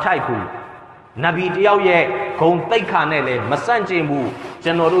ဏမထိုက်ဘူးနဗီတယောက်ရဲ့ဂုံတိတ်ခါနဲ့လည်းမဆန့်ကျင်ဘူး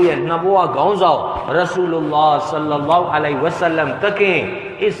ကျွန်တော်တို့ရဲ့နှစ်ဘဝခေါင်းဆောင်ရဆူလုလာဆလ္လာလာဟ်အလိုင်ဝါဆလမ်တခင်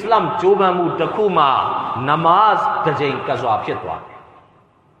အစ္စလာမ်ကြိုးပမ်းမှုတစ်ခုမှာနမတ်တစ်ချိန်ကစွာဖြစ်သွားတယ်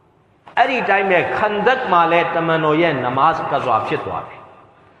အဲ့ဒီတိုင်းပဲခန္ဒတ်မှာလည်းတမန်တော်ရဲ့နမတ်ကစွာဖြစ်သွားတယ်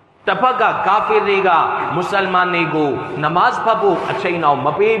တစ်ဖက်ကကာဖီတွေကမွတ်စလမန်တွေကိုနမတ်ဖတ်ဖို့အချိန်အောင်မ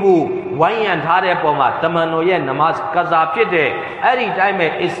ပေးဘူးဝိုင်းရံထားတဲ့ပုံမှာတမန်တော်ရဲ့နမတ်ကစားဖြစ်တဲ့အဲ့ဒီတိုင်းပဲ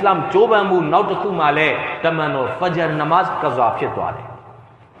အစ္စလာမ်ကြိုးပမ်းမှုနောက်တစ်ခုမှလည်းတမန်တော်ဖဂျာနမတ်ကစားဖြစ်သွားတယ်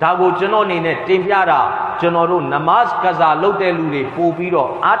ဒါကိုကျွန်တော်အနေနဲ့တင်ပြတာကျွန်တော်တို့နမတ်ကစားလုပ်တဲ့လူတွေပို့ပြီးတော့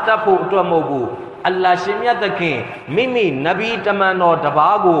အားတက်ဖို့အတွက်မဟုတ်ဘူးအလ္လာဟ်ရှင်မြတ်သခင်မိမိနဗီတမန်တော်တ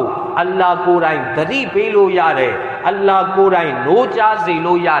ပါးကိုအလ္လာဟ်ကိုယ်တိုင်သတိပေးလို့ရတယ်အလ္လာဟ်ကိုယ်တိုင်နိုးကြားစေ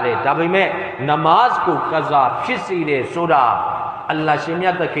လို့ရတယ်ဒါပေမဲ့နမတ်ကိုကစားဖြစ်စေတယ်ဆိုတာအလ္လာဟ်ရှင်မြ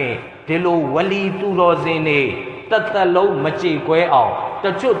တ်သခင်ဒီလိုဝလီသူတော်စင်တွေတသက်လုံးမကြေကွဲအောင်တ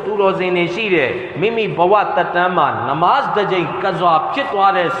ချို့သူတော်စင်တွေရှိတယ်မိမိဘဝတတန်းမှာနမတ်တစ်ချိန်ကစားဖြစ်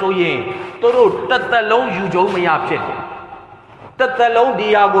သွားတယ်ဆိုရင်သူတို့တသက်လုံးယူကြုံမရဖြစ်တယ်တသက်လုံးဒီ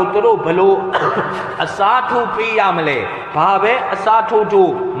ဟာကိုသူတို့ဘလို့အစားထိုးပေးရမလဲဘာပဲအစား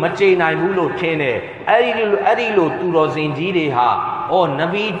ထိုးမကြေနိုင်ဘူးလို့ထင်တယ်အဲ့ဒီလိုသူတော်စင်ကြီးတွေဟာန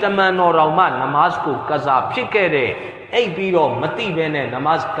ဗီတမန်တော်တော်မှနမတ်ကိုကစားဖြစ်ခဲ့တယ်အိပ်ပြီးတော့မသိဘဲနဲ့နမ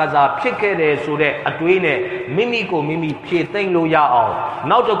တ်ကစားဖြစ်ခဲ့တယ်ဆိုတဲ့အတွေးနဲ့မိမိကိုမိမိဖြည့်သိမ့်လို့ရအောင်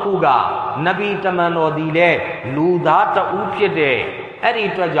နောက်တစ်ခုကနဗီတမန်တော်ဒီလေလူသားတဦးဖြစ်တဲ့အဲ့ဒီ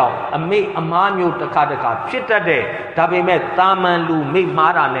အတွက်ကြောင့်အမိတ်အမားမျိုးတစ်ခါဖြစ်တတ်တယ်ဒါပေမဲ့တာမန်လူမိတ်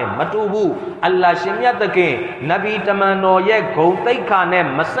မားတာနဲ့မတူဘူးအလ္လာဟ်ရှင်မြတ်သခင်နဗီတမန်တော်ရဲ့ဂုဏ်သိက္ခာနဲ့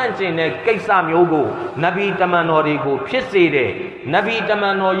မဆန့်ကျင်တဲ့ကိစ္စမျိုးကိုနဗီတမန်တော်တွေကိုဖြစ်စေတယ်နဗီတမ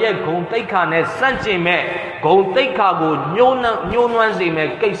န်တော်ရဲ့ဂုဏ်သိက္ခာနဲ့ဆန့်ကျင်မဲ့ဂုဏ်သိက္ခာကိုညှိုးနွမ်းစေမဲ့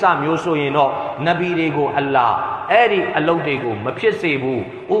ကိစ္စမျိုးဆိုရင်တော့နဗီတွေကိုအလ္လာဟ်အဲ့ဒီအလုပ်တွေကိုမဖြစ်စေဘူး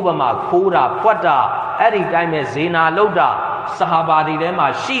ဥပမာခိုးတာဖွက်တာအဲ့ဒီတိုင်းပဲဇေနာလုပ်တာဆဟာဘာတွေထဲမှာ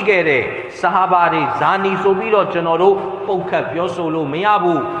ရှိခဲ့တဲ့ဆဟာဘာတွေဇာနီဆိုပြီးတော့ကျွန်တော်တို့ပုတ်ခတ်ပြောဆိုလို့မရ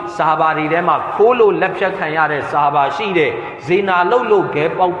ဘူးဆဟာဘာတွေထဲမှာခိုးလို့လက်ဖြတ်ခံရတဲ့ဆဟာဘာရှိတယ်ဇေနာလုပ်လို့ဂဲ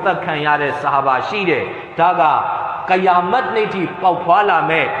ပေါက်သက်ခံရတဲ့ဆဟာဘာရှိတယ်ဒါကကယာမတ်နေ့ထိပေါက်ဖွာလာ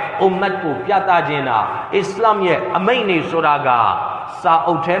မဲ့အွမ်မတ်ကိုပြသခြင်းတာအစ္စလာမ်ရဲ့အမိန့်နေဆိုတာကစာ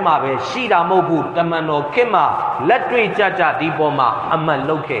အုပ်ထဲမှာပဲရှိတာမဟုတ်ဘူးတမန်တော်ခေတ်မှာလက်တွေ့ကြဒီပေါ်မှာအမှတ်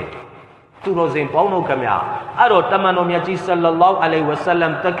လုပ်ခဲ့သူတော်စင်ပေါင်းတို့ခင်ဗျာအဲ့တော့တမန်တော်မြတ်ကြီးဆလ္လာလာဟ်အလိုင်ဝါဆလ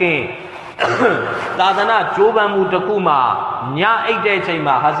မ်တခင်သာသနာကြိုးပမ်းမှုတစ်ခုမှာညအိတ်တဲ့ချိန်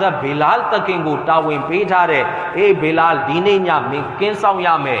မှာဟဇတ်ဘေလာတခင်ကိုတာဝန်ပေးထားတဲ့ဘေလာဒီနေ့ညမင်းကင်းဆောင်ရ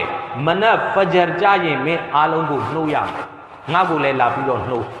မယ်မနက်ဖဂျာကြရင်မင်းအားလုံးကိုနှိုးရမယ်ငါ့ကိုလည်းလာပြီးတော့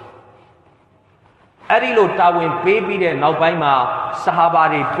နှိုးအဲ့ဒီလိုတာဝန်ပေးပြီးတဲ့နောက်ပိုင်းမှာဆဟာဘာ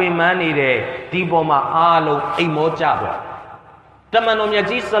တွေပင်ပန်းနေတဲ့ဒီပေါ်မှာအားလုံးအိမ်မောကြသွားတမန်တော်မြတ်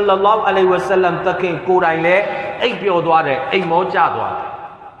ကြီးဆလ္လာလာဟ်အလိုင်ဝါဆလမ်တခင်ကိုယ်တိုင်လည်းအိပ်ပျော်သွားတယ်အိမ်မောကြသွားတယ်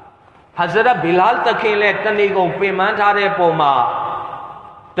ဟဇရတ်ဘီလာတခင်လည်းတဏီကုံပင်ပန်းထားတဲ့ပုံမှာ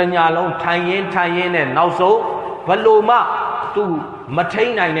တညာလုံးထိုင်ရင်နဲ့နောက်ဆုံးဘလို့မှ သူမထိ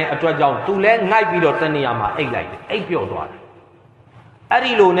န်နိုင်တဲ့အတွက်ကြောင့်သူလဲငိုက်ပြီးတော့တနေရာမှာအိတ်လိုက်တယ်အိတ်ပြော့သွားတယ်အဲ့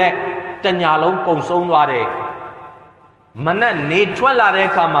ဒီလိုနဲ့တညာလုံးကုံဆုံးသွားတယ်မနဲ့နေထွက်လာတဲ့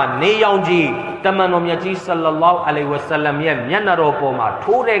အခါမှာနေရောင်ကြီးတမန်တော်မြတ်ကြီးဆလ္လာလောဟ်အလိုင်ဝါဆလမ်ရဲ့မျက်နှာတော်ပေါ်မှာ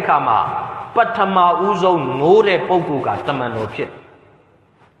ထိုးတဲ့အခါမှာပထမဦးဆုံးနိုးတဲ့ပုဂ္ဂိုလ်ကတမန်တော်ဖြစ်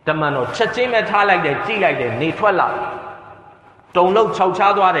တမန်တော်ချက်ချင်းပဲထားလိုက်တယ်ကြည့်လိုက်တယ်နေထွက်လာတုံလုံးခြောက်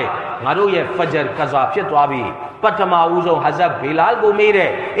ချားသွားတယ်ငါတို့ရဲ့ဖဂျ်ကဇာဖြစ်သွားပြီပထမဦးဆုံးဟဇတ်ဘေလာကိုမေးတ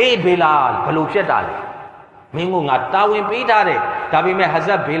ယ်အေးဘေလာဘယ်လိုဖြစ်တာလဲမင်းကငါတာဝန်ပေးထားတယ်ဒါပေမဲ့ဟဇ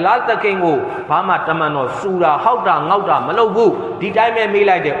တ်ဘေလာတခင်ကိုဘာမှတမန်တော်စူတာဟောက်တာငေါက်တာမလုပ်ဘူးဒီတိုင်းပဲမေး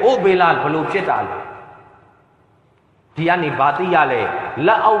လိုက်တယ်အိုးဘေလာဘယ်လိုဖြစ်တာလဲဒီကနေဘာသိရလဲလ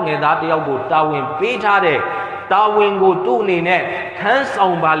က်အောက်ငယ်သားတယောက်ကိုတာဝန်ပေးထားတယ်တာဝန်ကိုသူ့အနေနဲ့ထမ်းဆော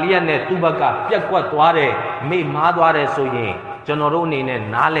င်ပါလျက်နဲ့သူ့ဘက်ကပြက်ကွက်သွားတယ်မေ့မားသွားတယ်ဆိုရင်ကျွန်တော်တို့အနေနဲ့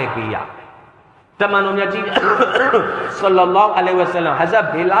နားလည်ပေးရတမန်တော်မြတ်ကြီးဆလ္လာလောဟ်အလိုင်ဝါဆလမ်ဟဇတ်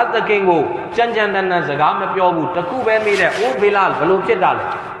ဘေလာတခင်ကိုကြမ်းကြမ်းတမ်းတမ်းစကားမပြောဘူးတခုပဲမေးတယ်အိုးဘေလာဘယ်လိုဖြစ်တာလဲ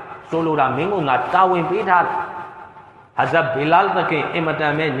ဆိုလိုတာမင်းကငါတာဝန်ပေးထားတယ်ဟဇတ်ဘေလာတခင်အင်မတ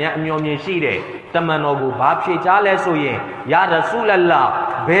န်မဲ့ညံအမျော်မြင်ရှိတယ်တမန်တော်ကိုဘာဖြေချလဲဆိုရင်ယာရဆူလလာ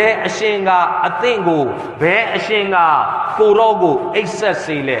ဘယ်အရှင်ကအသင့်ကိုဘယ်အရှင်ကကိုရောကိုအိတ်ဆက်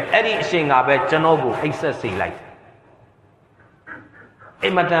စေလဲအဲ့ဒီအရှင်ကပဲကျွန်တော်ကိုအိတ်ဆက်စေလိုက်အ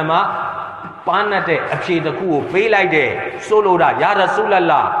င်မတန်မှပန်းနဲ့တဲ့အဖြေတစ်ခုကိုပေးလိုက်တယ်ဆိုလိုတာယာရဆူလ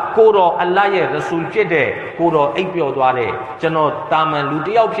လာကိုတော်အလ္လာဟ်ရဲ့ရဆူလ်ဖြစ်တယ်ကိုတော်အိပ်ပျော်သွားတယ်ကျွန်တော်တာမန်လူတ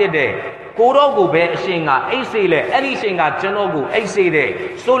စ်ယောက်ဖြစ်တယ်ကိုတော်ကိုပဲအရှင်ကအိတ်စေလဲအဲ့ဒီရှင်ကကျွန်တော်ကိုအိတ်စေတယ်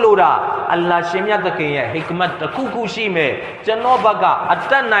ဆိုလိုတာအလ္လာဟ်ရှင်မြတ်သခင်ရဲ့ဟိကမတ်တစ်ခုခုရှိမယ်ကျွန်တော်ဘက်ကအ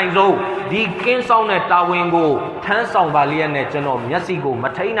တတ်နိုင်ဆုံးဒီကင်းဆောင်တဲ့တာဝန်ကိုထမ်းဆောင်ပါလျက်နဲ့ကျွန်တော်မျက်စိကိုမ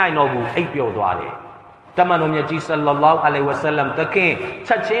ထိန်နိုင်တော့ဘူးအိပ်ပျော်သွားတယ်တမန်တော်မြတ်ကြီးဆလ္လာလောဟ်အလိုင်ဝါဆလမ်တခင်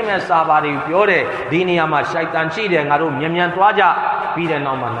ချက်ချင်းပဲစာပါတွေပြောတယ်ဒီနေရာမှာရှိုက်တန်ရှိတယ်ငါတို့မြန်မြန်သွားကြပြီးတဲ့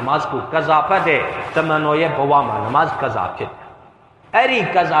နောက်မှာနမတ်ကိုကဇာဖတ်တဲ့တမန်တော်ရဲ့ဘဝမှာနမတ်ကဇာဖြစ်အဲ့ဒီ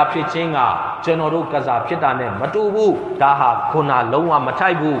ကဇာဖြစ်ခြင်းကကျွန်တော်တို့ကဇာဖြစ်တာနဲ့မတူဘူးဒါဟာခုနလုံးဝမ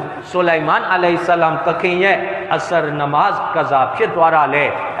ထိုက်ဘူးဆူလိုင်မန်အလိုင်ဆလမ်တခင်ရဲ့အဆရနမတ်ကဇာဖြစ်သွားတာလေ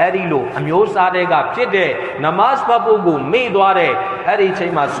အဲ့ဒီလိုအမျိုးစားတွေကဖြစ်တဲ့နမတ်ဖတ်ဖို့ကိုမေ့သွားတယ်အဲ့ဒီအချိ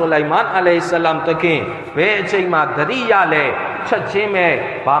န်မှာဆူလိုင်မန်အလိုင်ဆလမ်တခင်ဘယ်အချိန်မှာသတိရလဲချက်ချင်းပဲ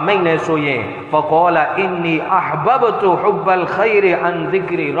ဗာမိတ်လဲဆိုရင်ဖကောလာအင်နီအဟဘဘတုဟူဘ်လ်ခိုင်ရ်အန်ဇီ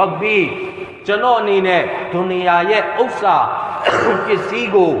ကရီရဘ်ဘီကျွန်တော်အနေနဲ့ဒုနီယာရဲ့ဥစ္စာပစ္စည်း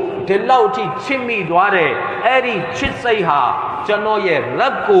ကိုဒီလောက်အထိချစ်မိသွားတယ်အဲ့ဒီချစ်စိတ်ဟာကျွန်တော်ရဲ့ရ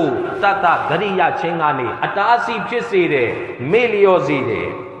တ်ကိုတတ်တာဂရိယချင်းကနေအတားအဆီးဖြစ်စေတယ်မေ့လျော့စေတယ်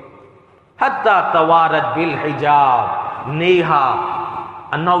ဟတ်တာတဝါရတ်ဘီလ်ဟီဂျာဘ်နေဟာ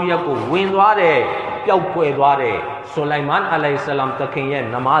အနောက်ရက်ကိုဝင်သွားတယ်ပျောက်ကွယ်သွားတယ်ဆူလိုင်မန်အလိုင်ဆလမ်တခင်ရဲ့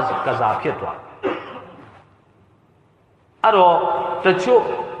နမတ်ကဇာဖြစ်သွားအဲ့တော့တချို့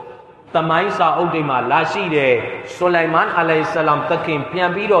တမိုင်းစာအုပ်တွေမှာလာရှိတယ်ဆူလိုင်မန်အလိုင်ဆလမ်တခင်ပြ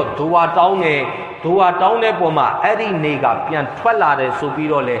န်ပြီးတော့ဒူဝါတောင်းတယ်ဒူဝါတောင်းတဲ့ပုံမှာအဲ့ဒီနေကပြန်ထွက်လာတယ်ဆိုပြီး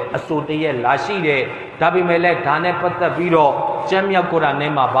တော့လေအဆိုတရက်လာရှိတယ်ဒါပေမဲ့လည်းဒါနဲ့ပတ်သက်ပြီးတော့ကျမ်းမြတ်ကုရ်အာန်ထဲ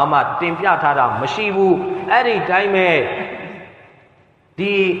မှာဘာမှတင်ပြထားတာမရှိဘူးအဲ့ဒီတိုင်းပဲ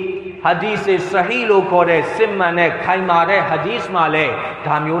ဒီဟာဒီစ်ဆဟီလို့ခေါ်တဲ့စစ်မှန်တဲ့ခိုင်မာတဲ့ဟာဒီစ်မှာလည်း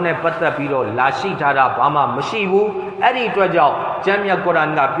ဒါမျိုးနဲ့ပတ်သက်ပြီးတော့လာရှိထားတာဘာမှမရှိဘူးအဲ့ဒီအတွက်ကြောင့်ကျမ်းမြတ်ကုရ်အာ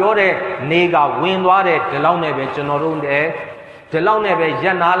န်ကပြောတဲ့နေကဝင်သွားတဲ့ဒီလောက်နဲ့ပဲကျွန်တော်တို့လည်းဒီလောက်နဲ့ပဲရ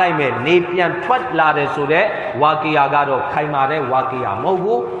ပ်နာလိုက်မယ်နေပြန်ထွက်လာတယ်ဆိုတဲ့ဝါကီယာကတော့ခိုင်မာတဲ့ဝါကီယာမဟုတ်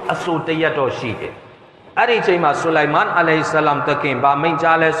ဘူးအဆိုတရက်တော့ရှိတယ်အဲ့ဒီအချိန်မှာဆူလိုင်မန်အလိုင်ဆလမ်တခင်ဗာမိန့်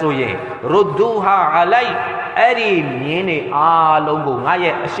ကြားလဲဆိုရင်ရူဒူဟာအလိုင်အဲ့ဒီမြင်းတွေအားလုံးကိုငါ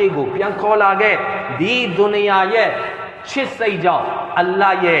ရဲ့အရှိကိုပြန်ခေါ်လာခဲ့ဒီဒုနီယာရဲ့ချစ်စိတ်ကြောင့်အလ္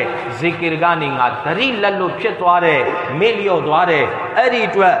လာဟ်ရဲ့ဇီကရ်ကနေငါသတိလက်လွတ်ဖြစ်သွားတယ်မေ့လျော့သွားတယ်အဲ့ဒီ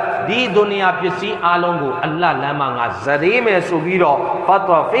အတွက်ဒီဒုနီယာပစ္စည်းအားလုံးကိုအလ္လာဟ်လမ်းမှာငါဇရေမယ်ဆိုပြီးတော့ဖတ်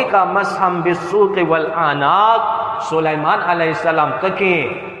ဝဖီကာမတ်ဟမ်ဘီဆူကီဝလ်အာနာကဆူလိုင်မန်အလိုင်ဆလမ်တခင်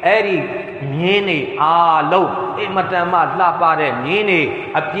အဲ့ဒီမြင်းတွေအားလုံးအင်မတန်မှလှပတဲ့မြင်းတွေ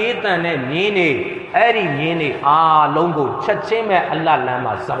အပြေးတန်တဲ့မြင်းတွေအဲ့ဒီမြင်းတွေအားလုံးကိုချက်ချင်းပဲအလ္လာဟ်လမ်း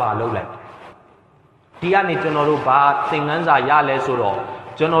မှာစပါလုပ်လိုက်ဒီကနေကျွန်တော်တို့ဘာသင်ခန်းစာရလဲဆိုတော့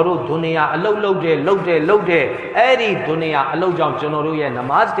ကျွန်တော်တို့ဒုနီယာအလုတ်လုတ်တယ်အဲ့ဒီဒုနီယာအလုတ်ကြောင့်ကျွန်တော်တို့ရဲ့န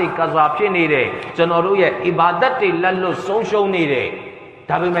မတ်တွေကဇာဖြစ်နေတယ်ကျွန်တော်တို့ရဲ့အီဘာဒတ်တွေလက်လွတ်ဆုံးရှုံးနေတယ်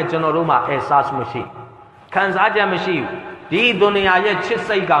ဒါပေမဲ့ကျွန်တော်တို့မှာအဟ်ဆတ်မရှိခံစားချက်မရှိဒီဒုနီယာရဲ့ချစ်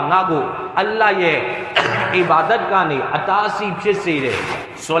စိတ်ကငါ့ကိုအလ္လာဟ်ရဲ့အီဘာဒတ်ကနေအတားအဆီးဖြစ်စေတယ်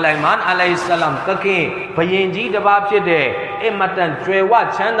ဆူလိုင်မန်အလိုင်ဆလမ်တခင်ဘယင်ကြီးတစ်ပါးဖြစ်တဲ့ အင်မတန်ကျွယ်ဝ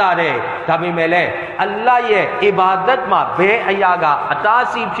ချမ်းသာတဲ့ဒါပေမဲ့လည်းအလ္လာဟ်ရဲ့အီဘာဒတ်မှာဘယ်အရာကအတားအ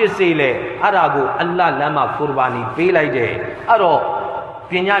ဆီးဖြစ်စေလဲအဲ့ဒါကိုအလ္လာဟ်လမ်းမှာကူရ်ဘာနီပေးလိုက်တယ်အဲ့တော့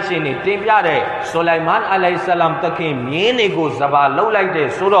ပညာရှင်တွေတင်ပြတဲ့ဆူလိုင်မန်အလိုင်ဆလမ်တခင်မြင်းတွေကိုဇဘာလှုပ်လိုက်တယ်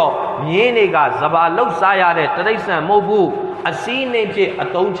ဆိုတော့မြင်းတွေကဇဘာလှုပ်စားရတဲ့တရိစ္ဆာန်မဟုတ်ဘူးအစည်းနှင်းဖြစ်အ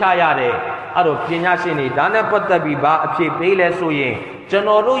တုံးချရတယ်အဲ့တော့ပညာရှင်တွေဒါနဲ့ပတ်သက်ပြီးဘာအဖြစ်ပေးလဲဆိုရင်ကျွန်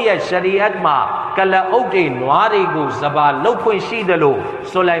တော်တို့ရဲ့ရှရီအတ်မှာကလအုပ်တွေနွားတွေကိုဇဘာလှုပ်ခွင့်ရှိတယ်လို့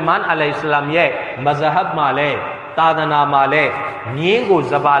ဆူလိုင်မန်အလိုင်ဆလမ်ရဲ့မဇဟပ်မှာလဲသာသနာမှာလဲမြင်းကို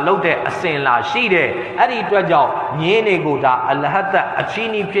ဇဘာလုပ်တဲ့အစဉ်လာရှိတယ်အဲ့ဒီအတွက်ကြောင့်မြင်းတွေကိုဒါအလဟတ်အချီး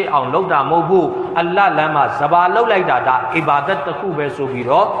နှီးဖြစ်အောင်လုပ်တာမဟုတ်ဘူးအလ္လာဟ်လမ်းမှာဇဘာလုပ်လိုက်တာဒါအီဘာဒတ်တစ်ခုပဲဆိုပြီး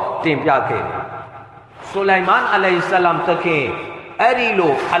တော့တင်ပြခဲ့တယ်ဆူလိုင်မန်အလိုင်ဆလမ်တခင်အဲ့ဒီ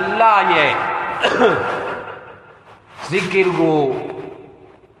လိုအလ္လာဟ်ရဲ့ဇီကီရ်ကို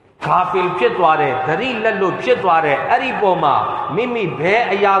ဂါဖီလ်ဖြစ်သွားတဲ့သတိလက်လွတ်ဖြစ်သွားတဲ့အဲ့ဒီပုံမှာမိမိဘဲ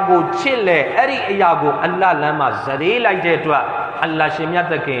အရာကိုချစ်လဲအဲ့ဒီအရာကိုအလ္လာဟ်လမ်းမှာဇရေးလိုက်တဲ့အတွက်အလ္လာဟ်ရှင်မြတ်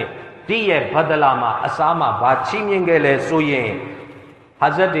တခင်ဒီရဲ့ဘဒလာမှာအစားမှာဘာချီးမြှင့်ခဲ့လဲဆိုရင်ဟ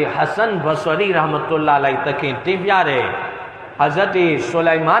ဇရတ်ဟဆန်ဘဆရီရဟမတုလာလိုင်တခင်တင်ပြတဲ့ဟဇရတ်ဆူ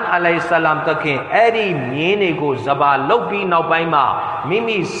လိုင်မန်အလိုင်ဆလမ်တခင်အဲ့ဒီမြင်းတွေကိုဇဘာလုတ်ပြီးနောက်ပိုင်းမှာမိ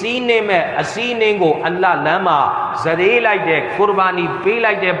မိစီးနေမဲ့အစည်းနှင်းကိုအလ္လာဟ်လမ်းမှာဇရေးလိုက်တဲ့ကူရ်ဘာနီပေး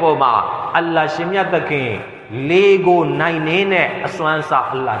လိုက်တဲ့ပုံမှာအလ္လာဟ်ရှင်မြတ်တခင်လေကိုနိုင်နေတဲ့အစွမ်းစား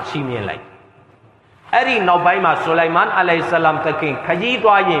အလ္လာဟ်ချီးမြှင့်လိုက်အဲ့ဒီနောက်ပိုင်းမှာဆူလိုင်မန်အလိုင်ဆလမ်တခင်ခကြီး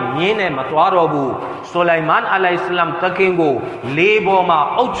သွားရင်မြင်းနဲ့မသွားတော့ဘူးဆူလိုင်မန်အလိုင်ဆလမ်တခင်ကိုလေပေါ်မှာ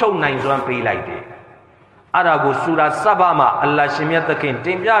အုပ်ချုပ်နိုင်စွမ်းပေးလိုက်တယ်အဲ့ဒါကိုဆူရာဆဘာမှာအလ္လာဟ်ရှင်မြတ်တခင်တ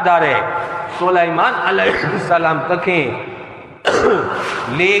င်ပြထားတဲ့ဆူလိုင်မန်အလိုင်ဆလမ်တခင်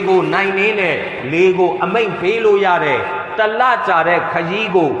လေကိုနိုင်နေတဲ့လေကိုအမိန့်ပေးလို့ရတဲ့တလကြတဲ့ခကြီး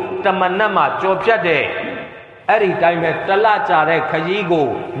ကိုတမနက်မှာကြော်ဖြတ်တဲ့အဲ့ဒီတိုင်းပဲတလကြတဲ့ခကြီးကို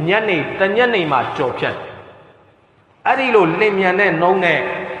ညနေမှာကြော်ဖြတ်အဲ့ဒီလိုလင်မြန်တဲ့နှုံးနဲ့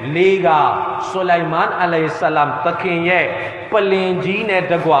လေကဆူလိုင်မန်အလိုင်ဆလမ်တခင်ရဲ့ပလင်ကြီးနဲ့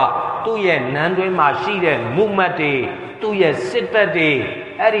တကွသူ့ရဲ့နန်းတွင်းမှာရှိတဲ့မုမတ်တွေသူ့ရဲ့စစ်တပ်တွေ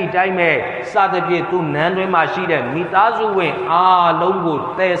အဲ့ဒီတိုင်းပဲစသဖြင့်သူ့နန်းတွင်းမှာရှိတဲ့မိသားစုဝင်အားလုံးကို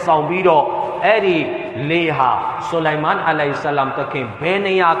တည်ဆောင်ပြီးတော့အဲ့ဒီလေဟာဆူလိုင်မန်အလိုင်ဆလမ်တခင်ဘယ်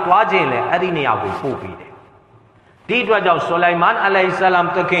နေရာသွားခြင်းလဲအဲ့ဒီနေရာကိုပို့ပြီးတယ်ဒီအတွက်ကြောင့်ဆူလိုင်မန်အလိုင်ဆလမ်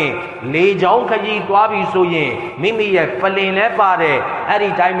တခင်လေချောင်းခကြီးသွားပြီဆိုရင်မိမိရဲ့ပလင်လဲပါတယ်အဲ့ဒီ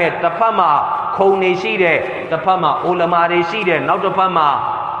တိုင်းပဲတစ်ဖက်မှာခုံနေရှိတဲ့တစ်ဖက်မှာအိုလမာတွေရှိတဲ့နောက်တစ်ဖက်မှာ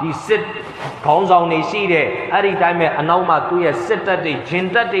ဒီစစ်ခေါင်းဆောင်တွေရှိတဲ့အဲ့ဒီတိုင်းပဲအနောက်မှာသူ့ရဲ့စစ်တပ်တွေဂျင်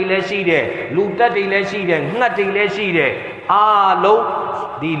တပ်တွေလည်းရှိတယ်လူတပ်တွေလည်းရှိတယ်ငှက်တွေလည်းရှိတယ်အားလုံး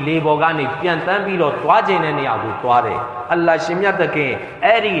ဒီလေပေါ်ကနေပြန်တန်းပြီးတော့သွားခြင်းတဲ့နေရာကိုသွားတယ်အလ္လာဟ်ရှင်မြတ်တခင်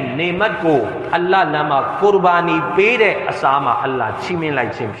အဲ့ဒီနေမတ်ကိုအလ္လာဟ်လမ်းမှာကူရ်ဘာနီပေးတဲ့အစားမှာအလ္လာဟ်ချီးမြှင့်လို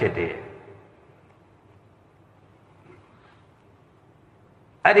က်ခြင်းဖြစ်တယ်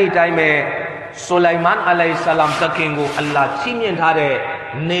အဲ့ဒီတိုင်းပဲဆူလိုင်မန်အလိုင်ဆလမ်တခင်ကိုအလ္လာဟ်ချီးမြှင့်ထားတဲ့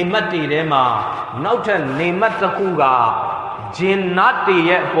နေမတ်တွေထဲမှာနောက်ထပ်နေမတ်တစ်ခုကဂျင်နတ်တွေ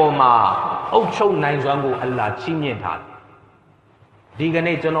ရဲ့အပေါ်မှာအုပ်ချုပ်နိုင်စွမ်းကိုအလ္လာဟ်ချီးမြှင့်ထားတယ်ဒီက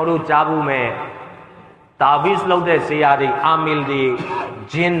နေ့ကျွန်တော်တို့ကြားဖို့မဲ့တာဗစ်လုပ်တဲ့ဆရာတွေအာမီလ်တွေ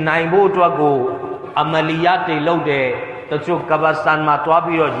ဂျင်နိုင်ဖို့အတွက်ကိုအမလီယတ်တွေလုပ်တယ်တချို့ကဘာဆန်မှာတွား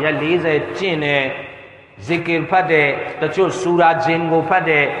ပြီးတော့ရက်40ကျင့်တယ်ဇီကီရ်ဖတ်တယ်တချို့ဆူရာဂျင်ကိုဖတ်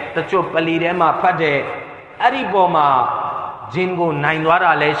တယ်တချို့ပလီထဲမှာဖတ်တယ်အဲ့ဒီပေါ်မှာဂျင်ကိုနိုင်သွား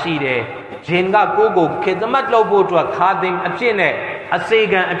တာလည်းရှိတယ်ဂျင်ကကိုခေဒမတ်လုပ်ဖို့အတွက်ခါသင်အဖြစ်နဲ့အစေ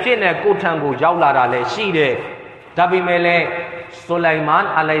ခံအဖြစ်နဲ့ကိုထံကိုရောက်လာတာလည်းရှိတယ်ဒါပေမဲ့လည်းဆူလိုင်မန်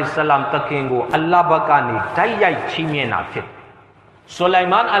အလိုင်ဆလမ်တခင်ကိုအလ္လာဟ်ဘက်ကနေတိုက်ရိုက်ချီးမြှင့်တာဖြစ်ဆူလိုင်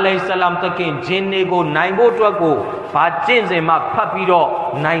မန်အလိုင်ဆလမ်တခင်ဂျင်တွေကိုနိုင်ဖို့အတွက်ကိုဘာကျင့်စဉ်မှဖတ်ပြီးတော့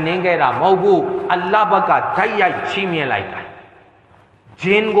နိုင်နေခဲ့တာမဟုတ်ဘူးအလ္လာဟ်ဘက်ကတိုက်ရိုက်ချီးမြှင့်လိုက်တာဂျ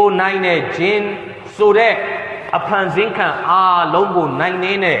င်ကိုနိုင်တဲ့ဂျင်ဆိုတဲ့အဖန်ဆင်းခံအားလုံးကိုနိုင်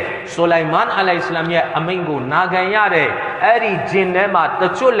နေတဲ့ဆူလိုင်မန်အလိုင်ဆလမ်ရဲ့အမိန့်ကိုနာခံရတဲ့အဲ့ဒီဂျင်ထဲမှာတ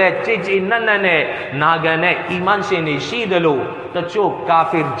ချို့လည်းကြည်ကြည်နက်နက်နဲ့နာခံတဲ့အီမန်ရှင်တွေရှိတယ်လို့တချို့ကာ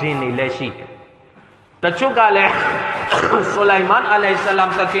ဖီဂျင်တွေလည်းရှိတယ်တချို့ကလည်းဆူလိုင်မန်အလိုင်ဆလ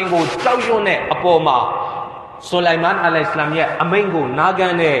မ်တခင်ကိုကြောက်ရွံ့တဲ့အပေါ်မှာဆူလိုင်မန်အလိုင်ဆလမ်ရဲ့အမိန့်ကိုနာခံ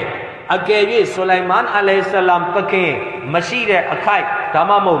တဲ့အကယ်၍ဆူလိုင်မန်အလိုင်ဆလမ်တခင်မရှိတဲ့အခိုက်ဒါ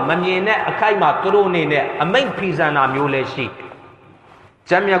မှမဟုတ်မမြင်တဲ့အခိုက်မှာသူတို့အနေနဲ့အမိန့်ဖီဆန်တာမျိုးလည်းရှိ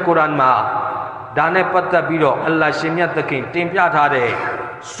ဂျမ်မြတ်ကုရ်အာန်မှာဒါနဲ့ပတ်သက်ပြီးတော့အလ္လာဟ်ရှင်မြတ်တခင်တင်ပြထားတဲ့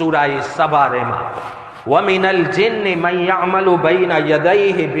ဆူရာရဲ့ဆဘာထဲမှာဝမင်အလ်ဂျင်နီမန်ယအမလူဘိနယဒို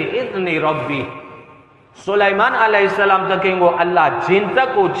င်ဟီဘီအစ်နီရဘ်ဘီ ဆိုလိုင်မန်အလိုင်ဟိဆလမ်တခင်ကိုအလ္လာဟ်ဂျင်တက်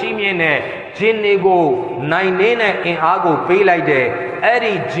ကိုချီးမြှင့်တဲ့ဂျင်တွေကိုနိုင်နေတဲ့အင်အားကိုပေးလိုက်တယ်အဲ့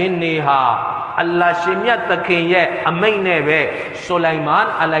ဒီဂျင်တွေဟာအလ္လာဟ်ရှင်မြတ်တခင်ရဲ့အမိန့်နဲ့ပဲဆိုလိုင်မန်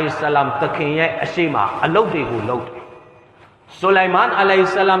အလိုင်ဟိဆလမ်တခင်ရဲ့အရှိမအလုပ်တွေကိုလုပ်တယ်ဆိုလိုင်မန်အလိုင်ဟိ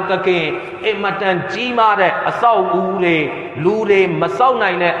ဆလမ်တခင်အင်မတန်ကြီးမားတဲ့အဆောက်အဦတွေလူတွေမဆောက်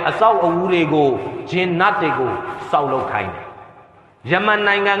နိုင်တဲ့အဆောက်အဦတွေကိုဂျင်နတ်တွေကိုဆောက်လုပ်ခိုင်းတယ်ယမန်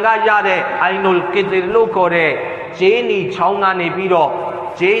နိုင်ငံကရတဲ့အိုင်နုလ်ကစ်တလို့ခေါ်တဲ့ဂျေနီချောင်းကနေပြီးတော့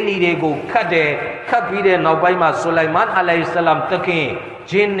ဂျေနီတွေကိုခတ်ပြီးတဲ့နောက်ပိုင်းမှာဆိုလိုင်မန်အလိုင်ဟိဆလမ်တခင်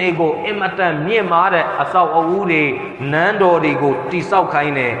ဂျင်းတွေကိုအင်မတန်မြင့်မားတဲ့အဆောက်အဦတွေနန်းတော်တွေကိုတိဆောက်ခို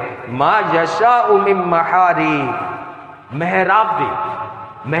င်းတယ်မာယရှာအူမင်မဟာရီမဟရပ်တွေ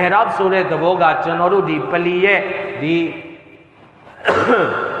မဟရပ်ဆိုတဲ့သဘောကကျွန်တော်တို့ဒီပလီရဲ့ဒီ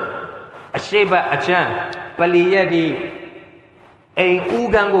အရှိဘအချမ်းပလီရဲ့ဒီအိမ်ဦး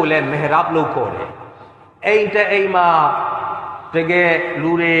ကန်းကိုလည်းမဟရပ်လို့ခေါ်တယ်အိမ်တအိမ်မှာတကယ်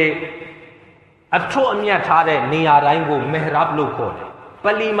လူတွေအထွတ်အမြတ်ထားတဲ့နေရာတိုင်းကိုမဟရပ်လို့ခေါ်တယ်ပ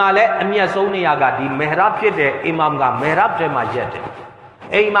လီမှာလည်းအမြတ်ဆုံးနေရာကဒီမဟရပ်ဖြစ်တဲ့အီမမ်ကမဟရပ်ထဲမှာရက်တယ်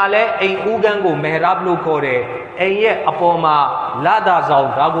အိမ်မှာလည်းအိမ်ဦးကန်းကိုမဟရပ်လို့ခေါ်တယ်အိမ်ရဲ့အပေါ်မှာလာဒါဆောင်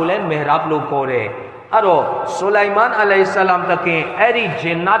ဒါကိုလည်းမဟရပ်လို့ခေါ်တယ်အဲ့တော့ဆိုလိုင်မန်အလိုင်ဆလမ်တခင်အဲ့ဒီဂျ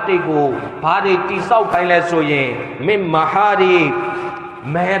င်နတ်တွေကိုဘာတွေတိဆောက်ခိုင်းလဲဆိုရင်မင်မဟာရီ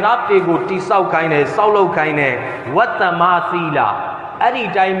မဟရပ်တွေကိုတိဆောက်ခိုင်းတယ်ဆောက်လုပ်ခိုင်းတယ်ဝတ်တမာသီလာအဲ့ဒီ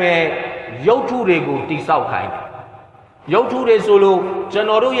တိုင်းပဲရုပ်ထုတွေကိုတိဆောက်ခိုင်းတယ်ရုပ်ထုတွေဆိုလို့ကျွန်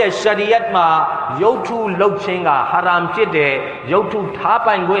တော်တို့ရဲ့ရှရီယတ်မှာရုပ်ထုလုပ်ခြင်းကဟာရမ်ဖြစ်တယ်ရုပ်ထုထား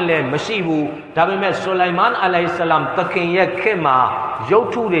ပိုင်ခွင့်လည်းမရှိဘူးဒါပေမဲ့ဆိုလိုင်မန်အလိုင်ဆလမ်တခင်ရဲ့ခေတ်မှာရုပ်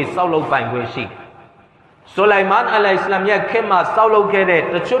ထုတွေဆောက်လုပ်ပိုင်ခွင့်ရှိဆိုလိုင်မန်အလိုင်ဆလမ်ရဲ့ခေတ်မှာဆောက်လုပ်ခဲ့တဲ့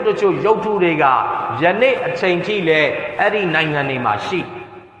တချို့ရုပ်ထုတွေကယနေ့အချိန်ထိလည်းအဲ့ဒီနိုင်ငံတွေမှာရှိ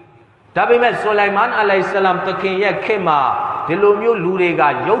ဒါပေမဲ့ဆိုလိုင်မန်အလိုင်ဆလမ်တခင်ရဲ့ခေတ်မှာဒီလိုမျိုးလူတွေက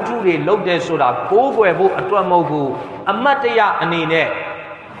ရုပ်ထုတွေလုပ်တယ်ဆိုတာကိုးကွယ်ဖို့အတွက်မဟုတ်ဘူးအမတ်တရအနေနဲ့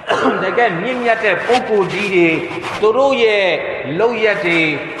တကယ်မြင့်မြတ်တဲ့ပုဂ္ဂိုလ်ကြီးတွေသူတို့ရဲ့လုပ်ရက်တွေ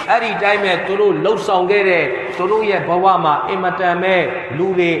အဲ့ဒီတိုင်းပဲသူတို့လှုပ်ဆောင်ခဲ့တဲ့သူတို့ရဲ့ဘဝမှာအင်မတန်မဲ့လူ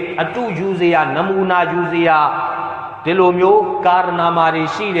တွေအတုယူစရာနမူနာယူစရာဒီလိုမျိုးကာရနာမာတွေ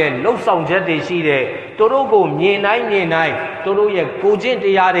ရှိတယ်လှုပ်ဆောင်ချက်တွေရှိတယ်သူတို့ကိုမြင်တိုင်းသူတို့ရဲ့ကိုကျင့်တ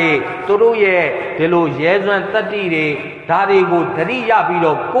ရားတွေသူတို့ရဲ့ဒီလိုရဲစွမ်းတတ္တိတွေဒါတွေကိုသတိရပြီး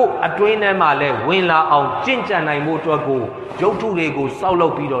တော့ကိုယ်အတွင်းထဲမှာလဲဝင်လာအောင်ကြင့်ကြံနိုင်မှုအတွက်ကိုရုပ်ထုတွေကိုစောက်လု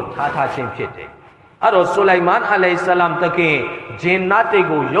ပ်ပြီးတော့ထားခြင်းဖြစ်တယ်အဲ့တော့ဆိုလိုင်မန်အလိုင်ဆလမ်တခင်ဂျင်နတ်တွေ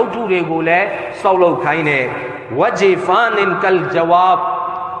ကိုရုပ်ထုတွေကိုလည်းစောက်လုပ်ခိုင်းတယ်ဝဂျီဖာနင်ကလ်ဂျဝါဘ်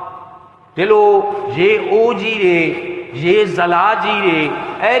ဒီလိုရေအိုးကြီးတွေရေဇလားကြီးတွေ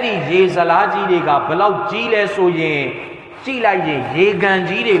အဲ့ဒီရေဇလားကြီးတွေကဘလောက်ကြီးလဲဆိုရင်ကြည့်လိုက်ရင်ရေကန်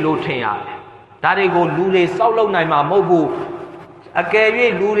ကြီးတွေလို့ထင်ရတယ်ဒါတွေကိုလူတွေစောက်လုပ်နိုင်မှာမဟုတ်ဘူးအကယ်၍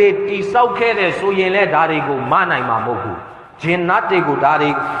လူတွေတိဆောက်ခဲ့တဲ့ဆိုရင်လည်းဒါတွေကိုမနိုင်မှာမဟုတ်ဘူးဂျင်နတ်တွေကိုဒါတွေ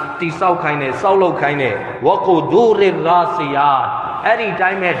တိဆောက်ခိုင်းတယ်စောက်လုပ်ခိုင်းတယ်ဝကူဒူရရာစီယာအဲ့ဒီ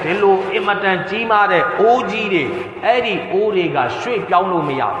တိုင်းပဲဒီလိုအင်မတန်ကြီးမားတဲ့အိုးကြီးတွေအဲ့ဒီအိုးတွေကရွှေ့ပြောင်းလို့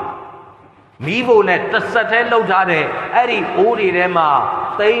မရဘူးမီးဖို့နဲ့တစ်ဆက်တည်းလှုပ်ထားတဲ့အဲ့ဒီအိုးတွေထဲမှာ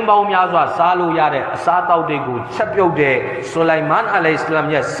သိန်းပေါင်းများစွာစားလို့ရတဲ့အစားတောက်တွေကိုချက်ပြုတ်တဲ့ဆိုလိုင်မန်အလိုင်ဆလမ်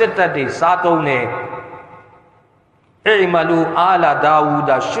ရဲ့စစ်တပ်တွေစားသုံးတယ်အိမလူအာလာဒါဝူ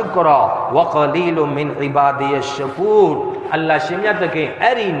ဒရှုကရဝကလီလုမင်အီဘာဒီယရှကူရ်အလ္လာဟ်ရှင်မြတ်တခင်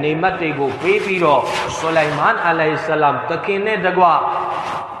အဲ့ဒီနေမတ်တွေကိုပေးပြီးတော့ဆိုလိုင်မန်အလိုင်ဆလမ်တခင်နဲ့တကွ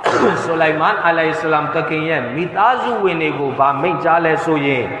ဆိုလိုင်မန်အလိုင်ဆလမ်တခင်ရဲ့မိသားစုဝင်တွေကိုဗာမိန့်ကြားလဲဆိုရ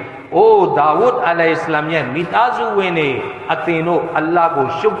င်အိုဒါဝုဒ်အလိုင်ဆလမ်ရဲ့မိသားစုဝင်တွေအသင်တို့အလ္လာဟ်ကို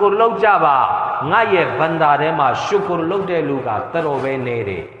ရှုကရ်လုပ်ကြပါငါရဲ့ဘန္တာထဲမှာရှုကရ်လုပ်တဲ့လူကတော်တော်ပဲနေ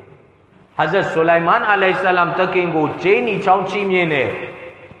တယ်ဟဇရတ်ဆိုလိုင်မန်အလိုင်ဆလမ်တခင်ကိုဂျေနီချောင်းချီးမြှင့်တယ်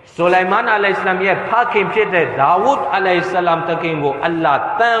ဆိုလိုင်မန်အလိုင်ဆလမ်ရဲ့ဖခင်ဖြစ်တဲ့ဒါဝုဒ်အလိုင်ဆလမ်တခင်ကိုအလ္လာဟ်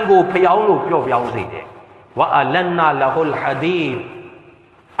တန်ကိုဖျောင်းလို့ပြော့ပြောင်းစေတယ်ဝအလန်နာလဟူလ်ဟာဒီဒ်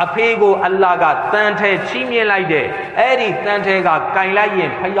အဖေကိုအလ္လာဟ်ကတန်ထဲချီးမြှင့်လိုက်တယ်အဲ့ဒီတန်ထဲကကင်လိုက်ရ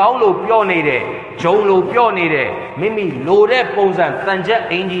င်ဖျောင်းလို့ပြော့နေတယ်ဂျုံလို့ပြော့နေတယ်မိမိလိုတဲ့ပုံစံတန်ချက်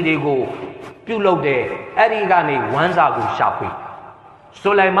အင်ကြီးတွေကိုပြုတ်လုပ်တယ်အဲ့ဒီကနေဝမ်းစာကိုရှာဖွေ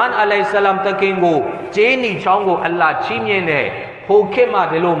ဆိုလိုင်မန်အလိုင်ဆလမ်တခင်ကိုဂျေနီချောင်းကိုအလ္လာဟ်ချီးမြှင့်တယ်ဟိုခေတ်မှာ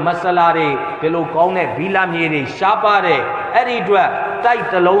ဒီလိုမဆလာတွေဒီလိုကောင်းတဲ့ဘီလာမြေတွေရှားပါတယ်အဲ့ဒီအတွက်တိုက်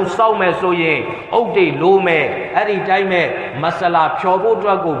တလုံးစောက်မယ်ဆိုရင်အုတ်တွေလိုမယ်အဲ့ဒီတိုင်းမဲ့မဆလာဖြော်ဖို့အတွ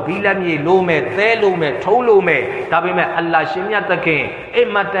က်ကိုဘီလာမြေလိုမယ်သဲလိုမယ်ထုံးလိုမယ်ဒါပေမဲ့အလ္လာဟ်ရှင်မြတ်တခင်အ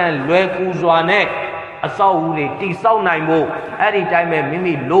မတန်လွယ်ကူစွာနဲ့ အဆောက်အဦတွေတည်ဆောက်နိုင်ဖို့အဲ့ဒီတိုင်းပဲမိ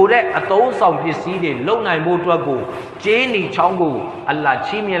မိလိုတဲ့အသုံးဆောင်ပစ္စည်းတွေလုံနိုင်ဖို့အတွက်ကိုဂျေးနီချောင်းကိုအလ္လာဟ်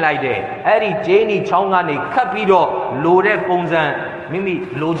ချီးမြှင့်လိုက်တယ်အဲ့ဒီဂျေးနီချောင်းကနေခတ်ပြီးတော့လိုတဲ့ပုံစံမိမိ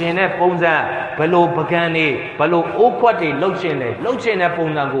လိုချင်တဲ့ပုံစံဘယ်လိုပကံတွေဘယ်လိုအိုးခွက်တွေလှုပ်ရှင်တယ်လှုပ်ရှင်တဲ့ပုံ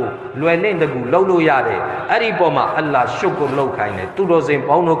စံကိုလွယ်လင့်တကူလှုပ်လို့ရတယ်အဲ့ဒီပေါ်မှာအလ္လာဟ်ရှုကိုလှုပ်ခိုင်းတယ်သူတော်စင်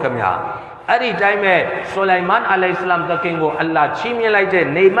ပေါင်းတို့ခင်ဗျာအဲ့ဒီတိုင်းပဲဆိုလိုင်မန်အလိုင်စလမ်တခင်ကိုအလ္လာဟ်ချီးမြှင့်လိုက်တဲ့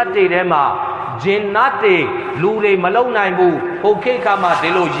နေမတ်တွေထဲမှာဂျင်နတ်တွေလူတွေမလုံနိုင်ဘူးဟိုခေတ်ကမှဒီ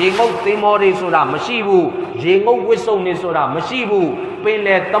လိုရေငုပ်သင်းမောတွေဆိုတာမရှိဘူးရေငုပ်ဝစ်စုံတွေဆိုတာမရှိဘူးပင်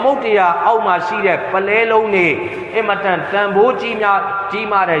လေသမုတ်တရားအောက်မှာရှိတဲ့ပလဲလုံးတွေအင်မတန်တန်ဖိုးကြီး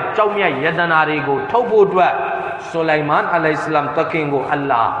မားတဲ့ကြောက်မြတ်ယတနာတွေကိုထုတ်ဖို့အတွက်ဆိုလိုင်မန်အလိုင်စလမ်တခင်ကိုအလ္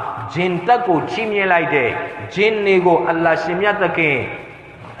လာဟ်ဂျင်တက်ကိုချီးမြှင့်လိုက်တဲ့ဂျင်တွေကိုအလ္လာဟ်ရှင်မြတ်တခင်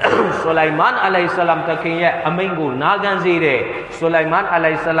ဆိုလိုင်မန်အလိုင်ဆလမ်တခင်ရဲ့အမိန့်ကိုနာခံစေတဲ့ဆိုလိုင်မန်အ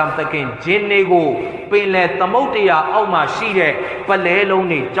လိုင်ဆလမ်တခင်ဂျင်းတွေကိုပင်လေသမုတ်တရားအောက်မှာရှိတဲ့ပလဲလုံး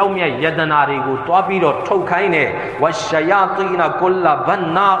တွေကြောက်မြတ်ယတနာတွေကိုတွားပြီးတော့ထုတ်ခိုင်းတယ်ဝရှယာတီနာကုလဘန်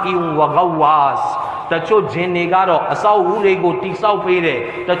နာအီဝဂဝါစ်တချို့ဂျင်းတွေကတော့အဆောက်အဦတွေကိုတိဆောက်ပေးတယ်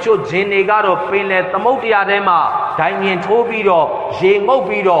တချို့ဂျင်းတွေကတော့ပင်လေသမုတ်တရားထဲမှာဒိုင်မြင်ထိုးပြီးတော့ရေငုပ်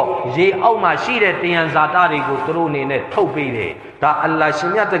ပြီးတော့ရေအောက်မှာရှိတဲ့တယံဇာတတွေကိုသူတို့အနေနဲ့ထုတ်ပေးတယ်ဒါအလ္လာဟ်ရှ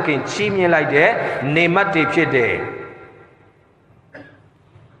င်မြတ်တခင်ချီးမြှင့်လိုက်တဲ့နေမတ်တွေဖြစ်တယ်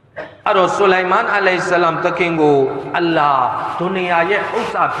အဲ့တော့ဆိုလိုင်မန်အလိုင်ဆလမ်တခင်ကိုအလ္လာဟ်ဒုနီယာရဲ့ဥစ္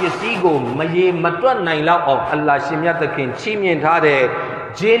စာပစ္စည်းကိုမရေမတွက်နိုင်လောက်အောင်အလ္လာဟ်ရှင်မြတ်တခင်ချီးမြှင့်ထားတဲ့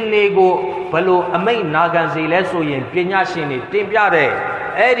ဂျင်းတွေကိုဘလို့အမိတ်နာခံစေလဲဆိုရင်ပညာရှင်တွေတင်ပြတဲ့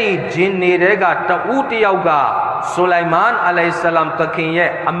အဲ့ဒီဂျင်းတွေကတဦးတယောက်ကဆိုလိုင်မန်အလိုင်ဆလမ်တခင်ရဲ့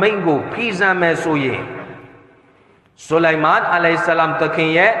အမိန့်ကိုဖီးစမ်းမယ်ဆိုရင်ဆိုလိုင်မန်အလိုင်ဆလမ်တခ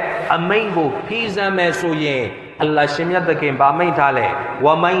င်ရဲ့အမိန့်ကိုဖီးစမ်းမယ်ဆိုရင်အလ္လာဟ်ရှင်မြတ်တခင်ဗာမိန့်ထားလဲဝ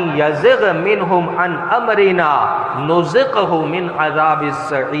မန်ယဇဂ်မင်ဟွမ်အန်အမရီနာနုဇဂ်ဟူမင်အဇာဘ်ဆ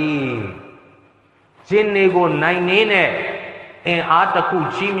အီဂျင်းတွေကိုနိုင်နေတဲ့အင်အားတစ်ခု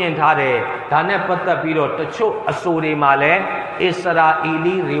ချီးမြှင့်ထားတယ်ဒါနဲ့ပတ်သက်ပြီးတော့တချို့အဆိုတွေမှာလဲအစ္စရာအီ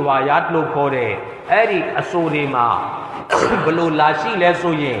လီရီဝါယတ်လို့ခေါ်တယ်အဲ့ဒီအဆိုတွေမှာဘလို့လာရှိလဲ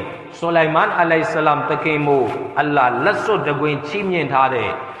ဆိုရင်ဆိုလိုင်မန်အလိုင်ဆလမ်တခင်မို့အလ္လာဟ်လက်စွပ်တကွင်ချီးမြှင့်ထားတ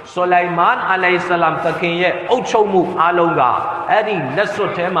ယ်ဆိုလိုင်မန်အလိုင်ဆလမ်တခင်ရဲ့အုပ်ချုပ်မှုအားလုံးကအဲ့ဒီလက်စွ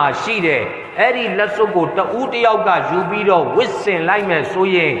ပ်ထဲမှာရှိတယ်အဲ့ဒီလက်စွပ်ကိုတဦးတယောက်ကယူပြီးတော့ဝစ်စင်လိုက်မယ်ဆို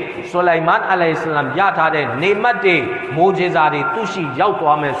ရင်ဆိုလိုင်မန်အလိုင်ဆလမ်ရထားတဲ့နေမတ်တွေမိုးဂျေဇာတွေသူရှိရောက်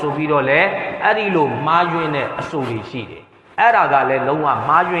သွားမယ်ဆိုပြီးတော့လေအဲ့ဒီလိုမှားယွင်းတဲ့အဆိုတွေရှိတယ်အဲ့ဒါကလည်းလုံးဝ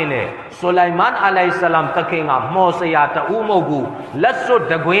မှားယွင်းတဲ့ဆိုလိုင်မန်အလိုင်ဆလမ်တခင်ကမော်စရာတူမဟုတ်ဘူးလက်စွပ်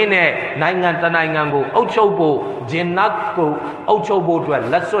တကွင်းနဲ့နိုင်ငံတနိုင်ငံကိုအုပ်ချုပ်ဖို့ဂျင်နတ်ကိုအုပ်ချုပ်ဖို့အတွက်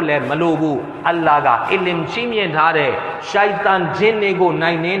လက်စွပ်လည်းမလိုဘူးအလ္လာဟ်ကအီလမ်ချီးမြှင့်ထားတဲ့ရှိုက်တန်ဂျင်းတွေကို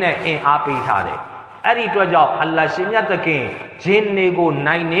နိုင်နေတဲ့အင်အားပေးထားတယ်အဲ့ဒီအတွက်ကြောင့်အလ္လာဟ်ရှင်မြတ်တခင်ဂျင်းတွေကို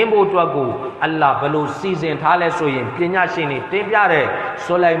နိုင်နှင်းဖို့အတွက်ကိုအလ္လာဟ်ဘလို့စီစဉ်ထားလဲဆိုရင်ပညာရှင်တွေတင်ပြတဲ့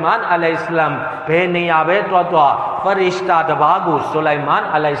ဆိုလိုင်မန်အလိုင်စလမ်ဘယ်နေရာပဲတွားဖရစ်တာတပါးကိုဆိုလိုင်မန်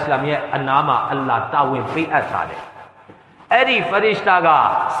အလိုင်စလမ်ရဲ့အနားမှာအလ္လာဟ်တာဝန်ပေးအပ်ထားတယ်အဲ့ဒီဖရစ်တာက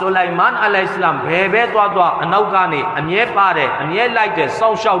ဆိုလိုင်မန်အလိုင်စလမ်ဘယ်ပဲတွားအနောက်ကနေအမြဲပါတယ်အမြဲလိုက်တယ်စော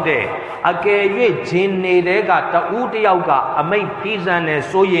င့်ရှောက်တယ်အကယ်၍ဂျင်းနေတဲ့ကတဦးတယောက်ကအမိတ်ဖီးစမ်းတယ်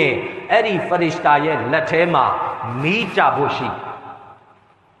ဆိုရင်အဲ့ဒီဖရစ်တာရဲ့လက်ထဲမှာမီးကြဖို့ရှိ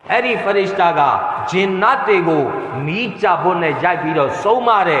အဲ့ဒီဖရစ်တာကဂျင်နတ်တွေကိုမီးကြဖို့နဲ့ရိုက်ပြီးတော့ဆုံးမ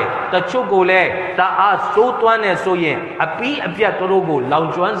တယ်တချို့ကိုလည်းတအားစိုးသွမ်းနေဆိုရင်အပီးအပြတ်တို့ကိုလောင်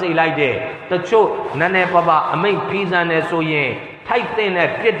ကျွမ်းစေလိုက်တယ်တချို့နည်းနည်းပါးပါးအမိတ်ဖီးစမ်းနေဆိုရင်ထိုက်တဲ့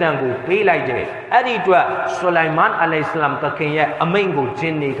ပြစ်ဒဏ်ကိုပေးလိုက်တယ်အဲ့ဒီအတွက်ဆိုလိုင်မန်အလိုင်ဆလမ်တခင်ရဲ့အမိန့်ကိုဂျ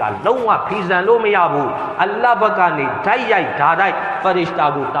င်းတွေကလုံးဝဖီးစမ်းလို့မရဘူးအလ္လာဟ်ဘက်ကနေဓာတ်ရိုက်ဓာတ်တိုက်ဖရစ်တာ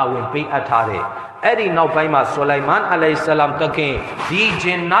ကိုတာဝန်ပေးအပ်ထားတယ်အဲ့ဒီနောက်ပိုင်းမှာဆိုလိုင်မန်အလိုင်ဆလမ်တခင်ဒီဂျ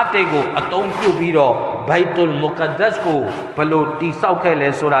င်နတ်တွေကိုအသုံးပြုပြီးတော့ဘိုက်တုလ်မုကဒ္ဒတ်ကိုဘလို့တိဆောက်ခဲ့လဲ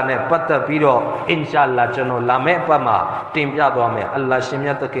ဆိုတာနဲ့ပတ်သက်ပြီးတော့အင်ရှာအလ္လာဟ်ကျွန်တော်လာမယ့်အပတ်မှာတင်ပြသွားမယ်အလ္လာဟ်ရှင်မြ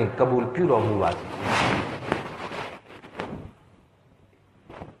တ်တခင်ကဘူလ်ပြုတော်မူပါစေ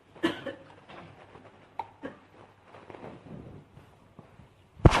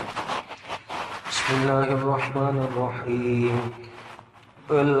بسم الله الرحمن الرحيم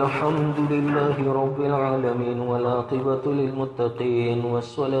الحمد لله رب العالمين والعاقبة للمتقين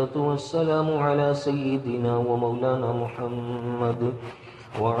والصلاة والسلام على سيدنا ومولانا محمد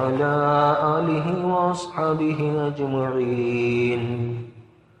وعلى آله وأصحابه أجمعين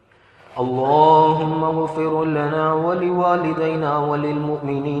اللهم اغفر لنا ولوالدينا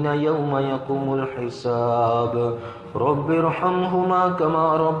وللمؤمنين يوم يقوم الحساب رب ارحمهما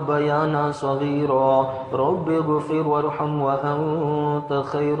كما ربيانا صغيرا رب اغفر وارحم وأنت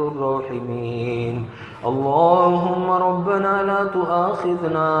خير الراحمين اللهم ربنا لا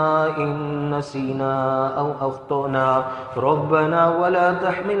تؤاخذنا إن نسينا أو أخطأنا ربنا ولا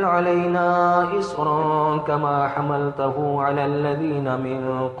تحمل علينا إصرا كما حملته على الذين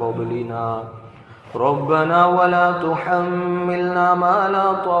من قبلنا ربنا ولا تحملنا ما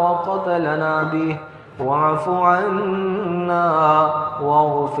لا طاقة لنا به واعف عنا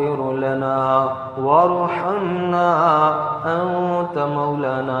واغفر لنا وارحمنا أنت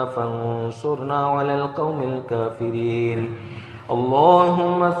مولانا فانصرنا على القوم الكافرين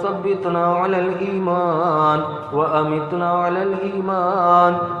اللهم ثبتنا على الإيمان وأمتنا على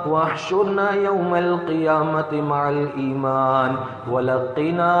الإيمان واحشرنا يوم القيامة مع الإيمان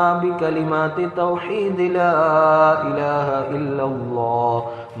ولقنا بكلمات توحيد لا إله إلا الله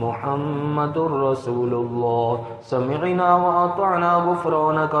محمد رسول الله سمعنا وأطعنا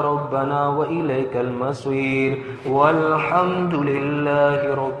غفرانك ربنا وإليك المصير والحمد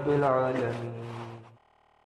لله رب العالمين.